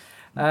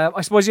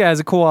 I suppose, as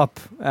a co-op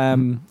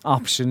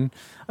option.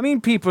 I mean,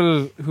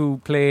 people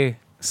who play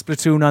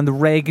Splatoon on the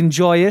reg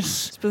enjoy it.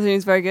 Splatoon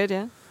is very good,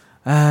 yeah.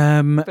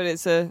 But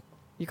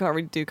you can't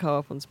really do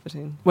co-op on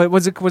Splatoon. Well,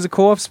 was it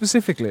co-op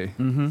specifically?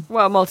 Mm-hmm.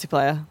 Well,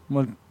 multiplayer.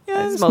 Well,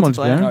 yeah, It's it's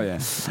multiplayer.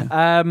 multiplayer.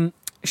 Oh, yeah.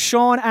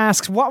 Sean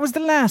asks, what was the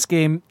last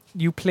game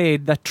you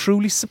played that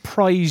truly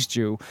surprised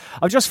you?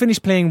 I've just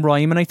finished playing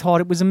Rime and I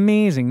thought it was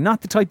amazing. Not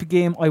the type of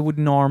game I would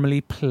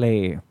normally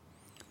play.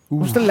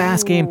 What was the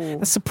last game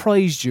that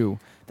surprised you?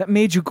 That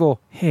made you go,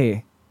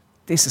 hey,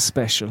 this is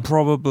special?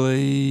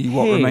 Probably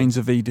What Hey. Remains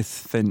of Edith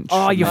Finch.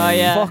 Oh, you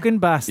yeah. fucking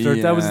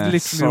bastard. That was Yeah, literally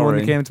the one that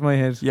sorry. came to my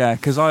head. Yeah,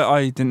 because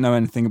I didn't know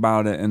anything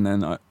about it, and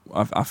then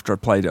after I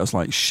played it, I was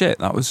like, shit,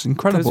 that was It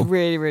incredible. was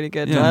really, really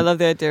good. Yeah. And I love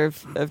the idea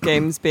of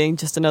games being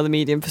just another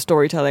medium for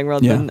storytelling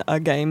rather Yeah. than a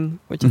game,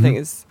 which I think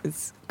is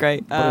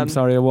great. But I'm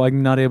sorry,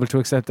 I'm not able to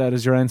accept that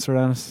as your answer,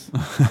 Alice.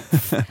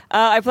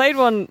 I played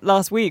one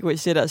last week,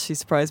 which did actually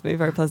surprise me,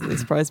 very pleasantly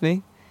surprise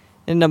me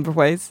in a number of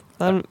ways.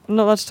 I'm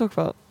not allowed to talk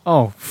about.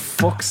 Oh,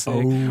 fuck's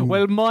sake. Oh.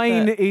 Well,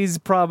 mine is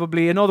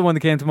probably another one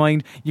that came to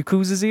mind,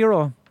 Yakuza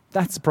 0.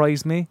 That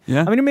surprised me.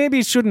 Yeah. I mean, maybe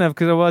it shouldn't have,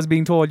 because I was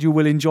being told you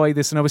will enjoy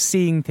this, and I was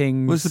seeing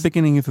things. It was the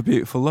beginning of a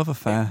beautiful love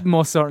affair. It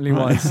most certainly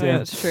was. Yeah,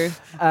 that's true.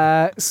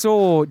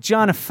 So,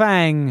 Jonna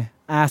Fang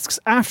asks,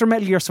 after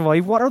Metal Gear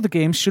Survive, what other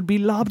games should be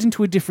lobbed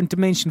into a different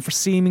dimension for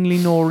seemingly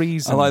no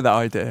reason? I like that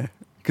idea,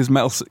 because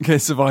Metal Gear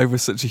Survive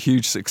was such a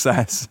huge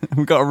success.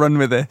 We've got to run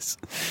with this.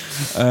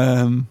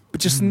 But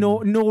just no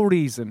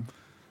reason.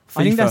 FIFA.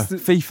 I think that's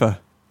FIFA.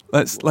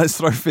 Let's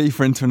throw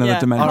FIFA into another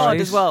dimension. Hard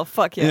as well.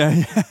 Fuck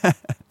yeah. Yeah.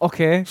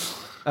 Okay.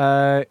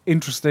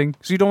 Interesting.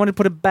 So you don't want to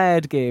put a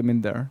bad game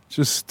in there?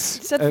 Just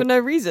said for no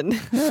reason.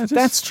 Yeah,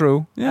 that's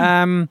true.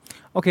 Yeah.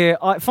 Okay.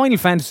 Final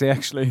Fantasy,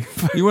 actually.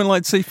 You wouldn't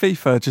like to see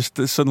FIFA? Just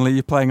suddenly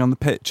you're playing on the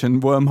pitch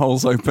and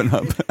wormholes open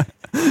up,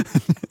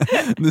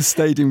 the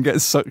stadium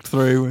gets sucked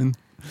through, and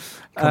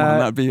come on,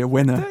 that'd be a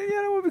winner.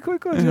 Yeah, that would be quite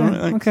good.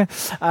 Yeah, Yeah. Okay.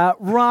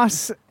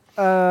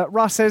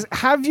 Ross says,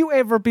 have you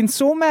ever been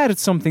so mad at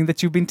something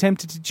that you've been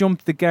tempted to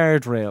jump the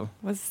guardrail?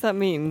 What does that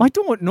mean? I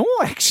don't know,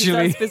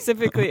 actually.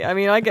 Specifically, I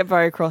mean, I get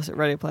very cross at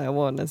Ready Player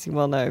One, as you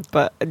well know,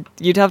 but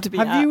you'd have to be...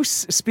 Have you,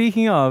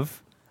 speaking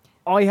of,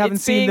 I haven't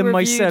seen them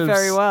myself.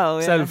 Very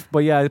well, yeah. But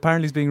yeah,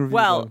 apparently it's being reviewed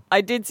well.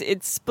 I did,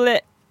 it's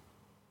split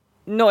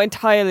not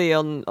entirely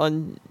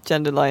on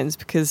gender lines,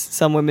 because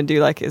some women do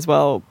like it as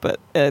well, but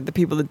the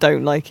people that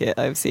don't like it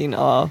I've seen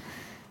are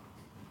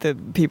the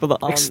people that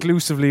aren't...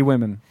 Exclusively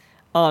women.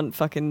 Aren't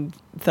fucking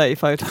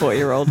 35 to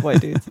 40-year-old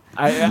white dudes.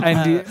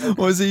 What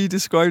was he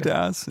described it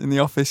as in the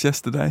office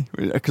yesterday?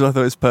 Because I thought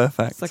it was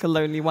perfect. It's like a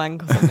lonely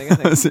wank or something, I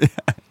think.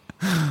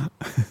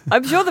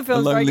 I'm sure the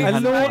film's very good.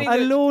 A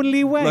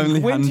lonely wank.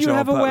 Lonely when do you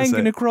have a wank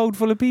in a crowd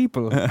full of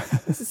people?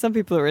 Some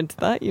people are into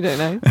that. You don't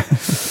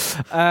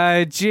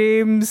know.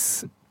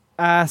 James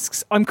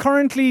asks, I'm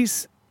currently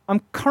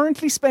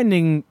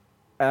spending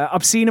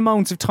obscene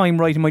amounts of time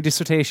writing my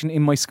dissertation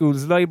in my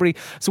school's library,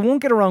 so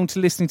won't get around to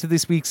listening to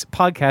this week's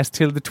podcast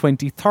till the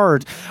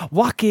 23rd.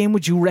 What game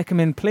would you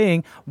recommend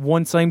playing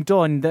once I'm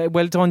done?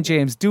 Well done,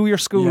 James. Do your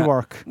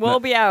schoolwork. Yeah.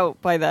 We'll be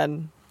out by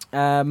then.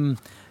 The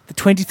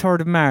 23rd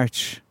of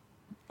March.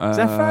 Is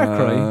that Far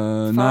Cry?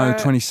 No,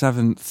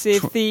 27th. Sea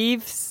of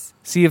Thieves.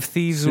 Sea of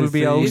Thieves will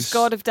be out. Is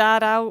God of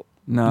Dad out?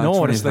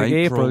 No, it's like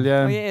April,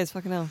 yeah. Oh, yeah, it is.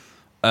 Fucking hell.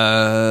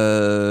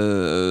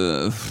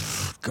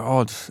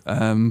 God,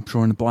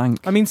 drawing a blank.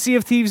 I mean, Sea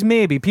of Thieves,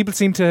 maybe. People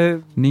seem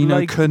to Ni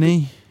no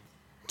Kuni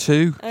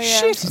 2. Oh, yeah.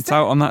 Shit, it's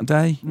out on that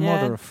day.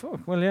 Mother of fuck.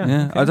 Well, yeah.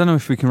 Yeah, okay. I don't know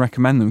if we can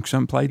recommend them because I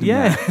haven't played them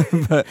yet.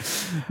 But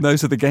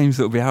those are the games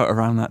that will be out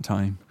around that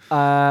time.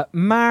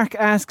 Mark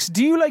asks,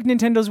 do you like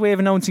Nintendo's way of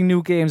announcing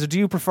new games, or do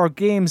you prefer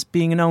games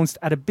being announced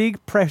at a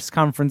big press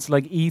conference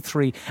like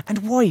E3?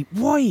 And why?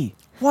 Why,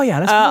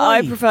 Alice? Why?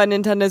 I prefer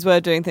Nintendo's way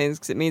of doing things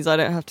because it means I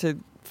don't have to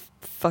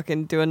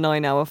fucking do a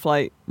 9-hour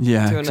flight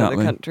to another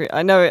country.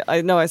 I know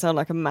I sound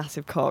like a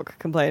massive cock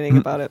complaining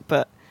about it,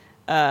 but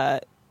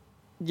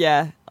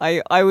yeah,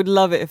 I would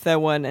love it if there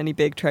weren't any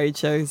big trade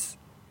shows,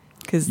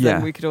 because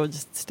then we could all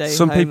just stay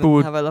home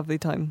and have a lovely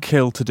time.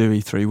 Kill to do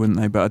E3, wouldn't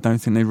they? But I don't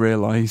think they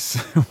realise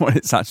what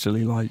it's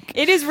actually like.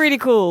 It is really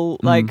cool,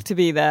 to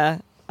be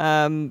there,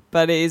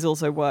 but it is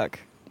also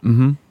work.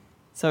 Mm-hmm.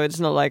 So it's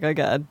not like I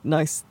get a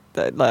nice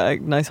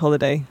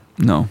holiday.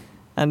 No.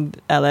 And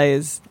LA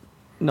is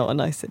not a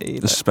nice city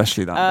either.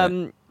 Especially that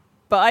bit.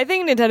 But I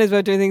think Nintendo's way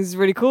of doing things is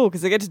really cool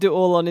because they get to do it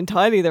all on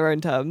entirely their own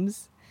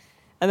terms.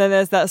 And then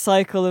there's that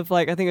cycle of,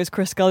 like, I think it was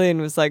Chris Scullion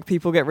was like,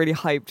 people get really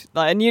hyped.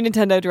 Like, a new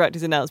Nintendo Direct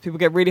is announced. People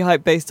get really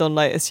hyped based on,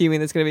 like, assuming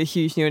there's going to be a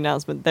huge new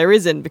announcement. There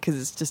isn't, because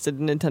it's just a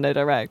Nintendo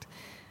Direct.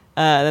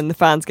 And then the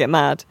fans get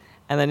mad.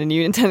 And then a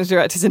new Nintendo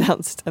Direct is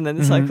announced. And then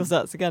the cycle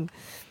starts again.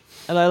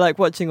 And I like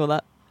watching all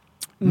that.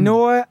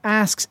 Noah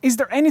asks, is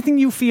there anything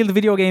you feel the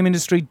video game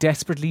industry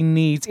desperately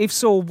needs? If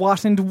so,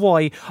 what and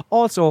why?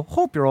 Also,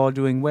 hope you're all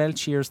doing well.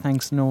 Cheers.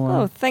 Thanks,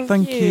 Noah. Oh, thank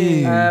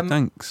you.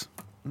 Thanks.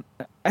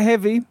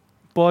 Heavy,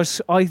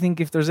 but I think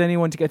if there's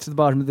anyone to get to the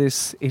bottom of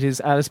this, it is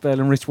Alice Bell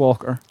and Rich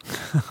Walker.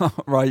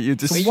 Right, you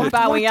just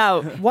bowing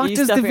out. What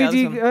does the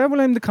video?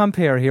 Well, I'm the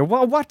compare here.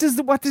 What does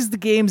the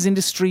games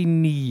industry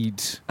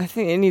need? I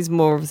think it needs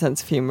more of a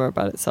sense of humor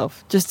about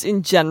itself, just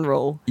in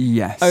general.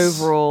 Yes.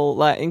 Overall,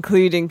 like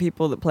including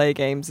people that play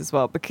games as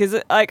well,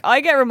 because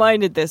I get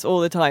reminded this all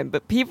the time.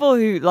 But people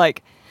who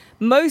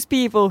most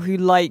people who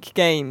like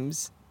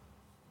games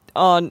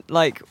aren't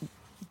like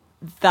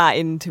that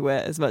into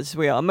it as much as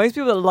we are. Most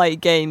people that like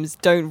games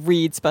don't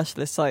read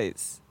specialist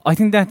sites. I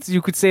think that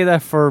you could say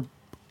that for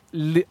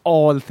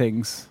all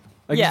things.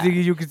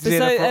 You could say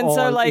that for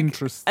all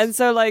interests. And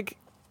so,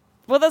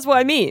 well, that's what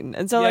I mean.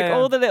 And so,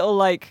 all the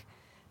little,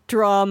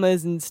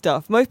 dramas and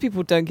stuff, most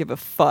people don't give a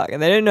fuck,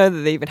 and they don't know that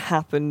they even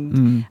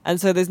happened.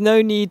 And so there's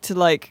no need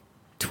to,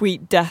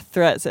 tweet death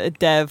threats at a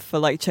dev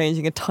for,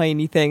 changing a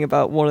tiny thing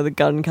about one of the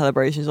gun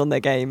calibrations on their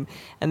game.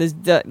 And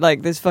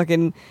there's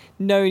fucking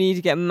no need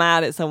to get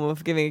mad at someone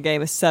for giving a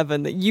game a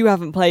 7 that you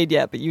haven't played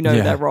yet, but you know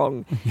they're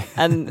wrong.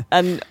 And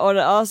on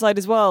our side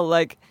as well,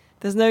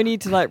 there's no need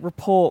to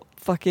report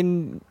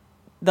fucking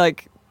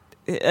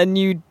a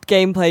new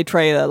gameplay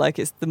trailer like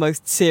it's the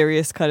most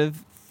serious kind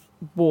of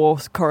war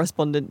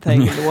correspondent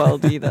thing in the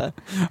world either.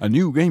 A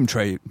new game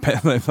play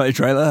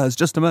trailer has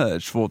just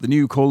emerged for the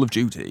new Call of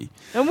Duty.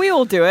 And we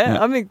all do it.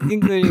 Yeah. I'm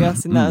including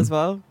us in that as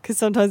well. Because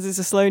sometimes it's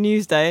a slow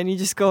news day and you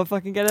just go and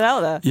fucking get it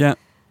out there. Yeah.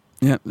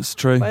 Yeah, it's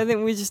true. But I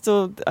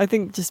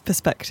think just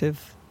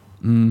perspective.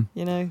 You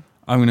know?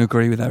 I'm going to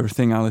agree with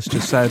everything Alice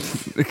just said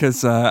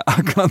because I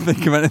can't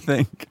think of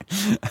anything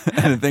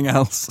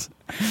else.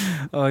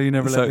 Oh, you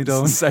never let me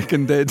down.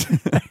 Seconded.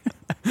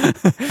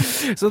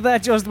 So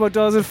that just about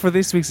does it for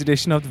this week's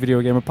edition of the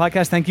Video Gamer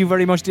Podcast. Thank you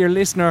very much, dear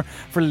listener,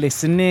 for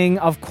listening.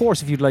 Of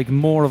course, if you'd like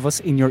more of us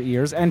in your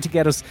ears and to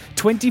get us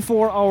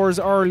 24 hours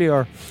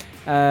earlier,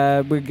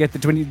 we get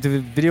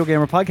the Video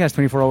Gamer Podcast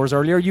 24 hours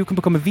earlier. You can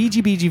become a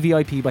VGBG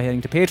VIP by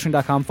heading to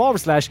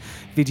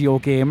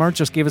patreon.com/videogamer.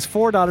 Just give us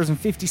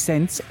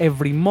 $4.50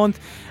 every month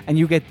and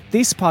you get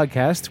this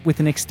podcast with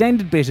an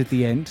extended bit at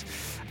the end,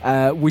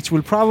 which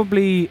will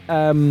probably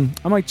I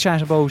might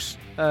chat about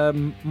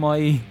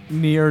my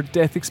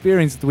near-death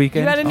experience at the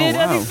weekend. You had a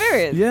near-death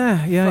experience?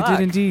 Yeah, Fuck. I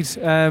did indeed.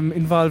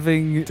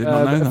 Involving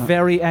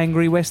very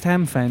angry West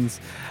Ham fans.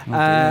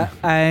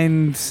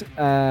 And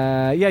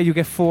you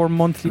get 4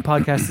 monthly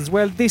podcasts as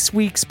well. This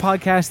week's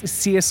podcast is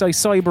CSI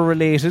Cyber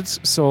related,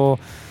 so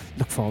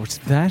look forward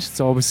to that.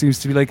 It always seems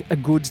to be like a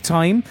good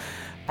time.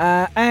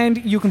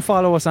 And you can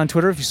follow us on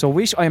Twitter if you so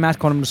wish. I am at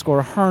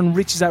Conan_Hearn.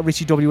 Rich is at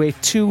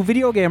RichieW82.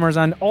 Video Gamers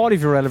on all of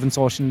your relevant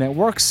social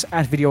networks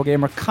at Video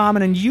Gamer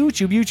Common and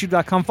YouTube,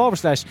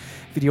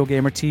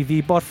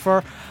 youtube.com/VideoGamerTV. But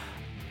for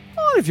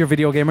all of your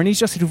Video Gamer needs,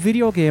 just to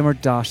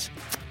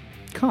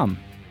videogamer.com.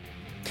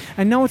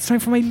 And now it's time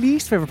for my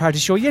least favourite part of the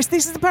show. Yes,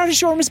 this is the part of the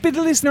show I must bid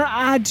the listener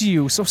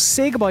adieu. So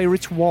say goodbye,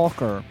 Rich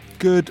Walker.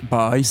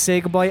 Goodbye.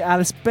 Say goodbye,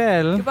 Alice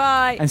Bell.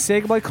 Goodbye. And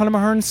say goodbye, Colin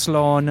Mahern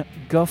Sloan.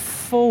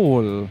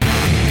 Gaffole.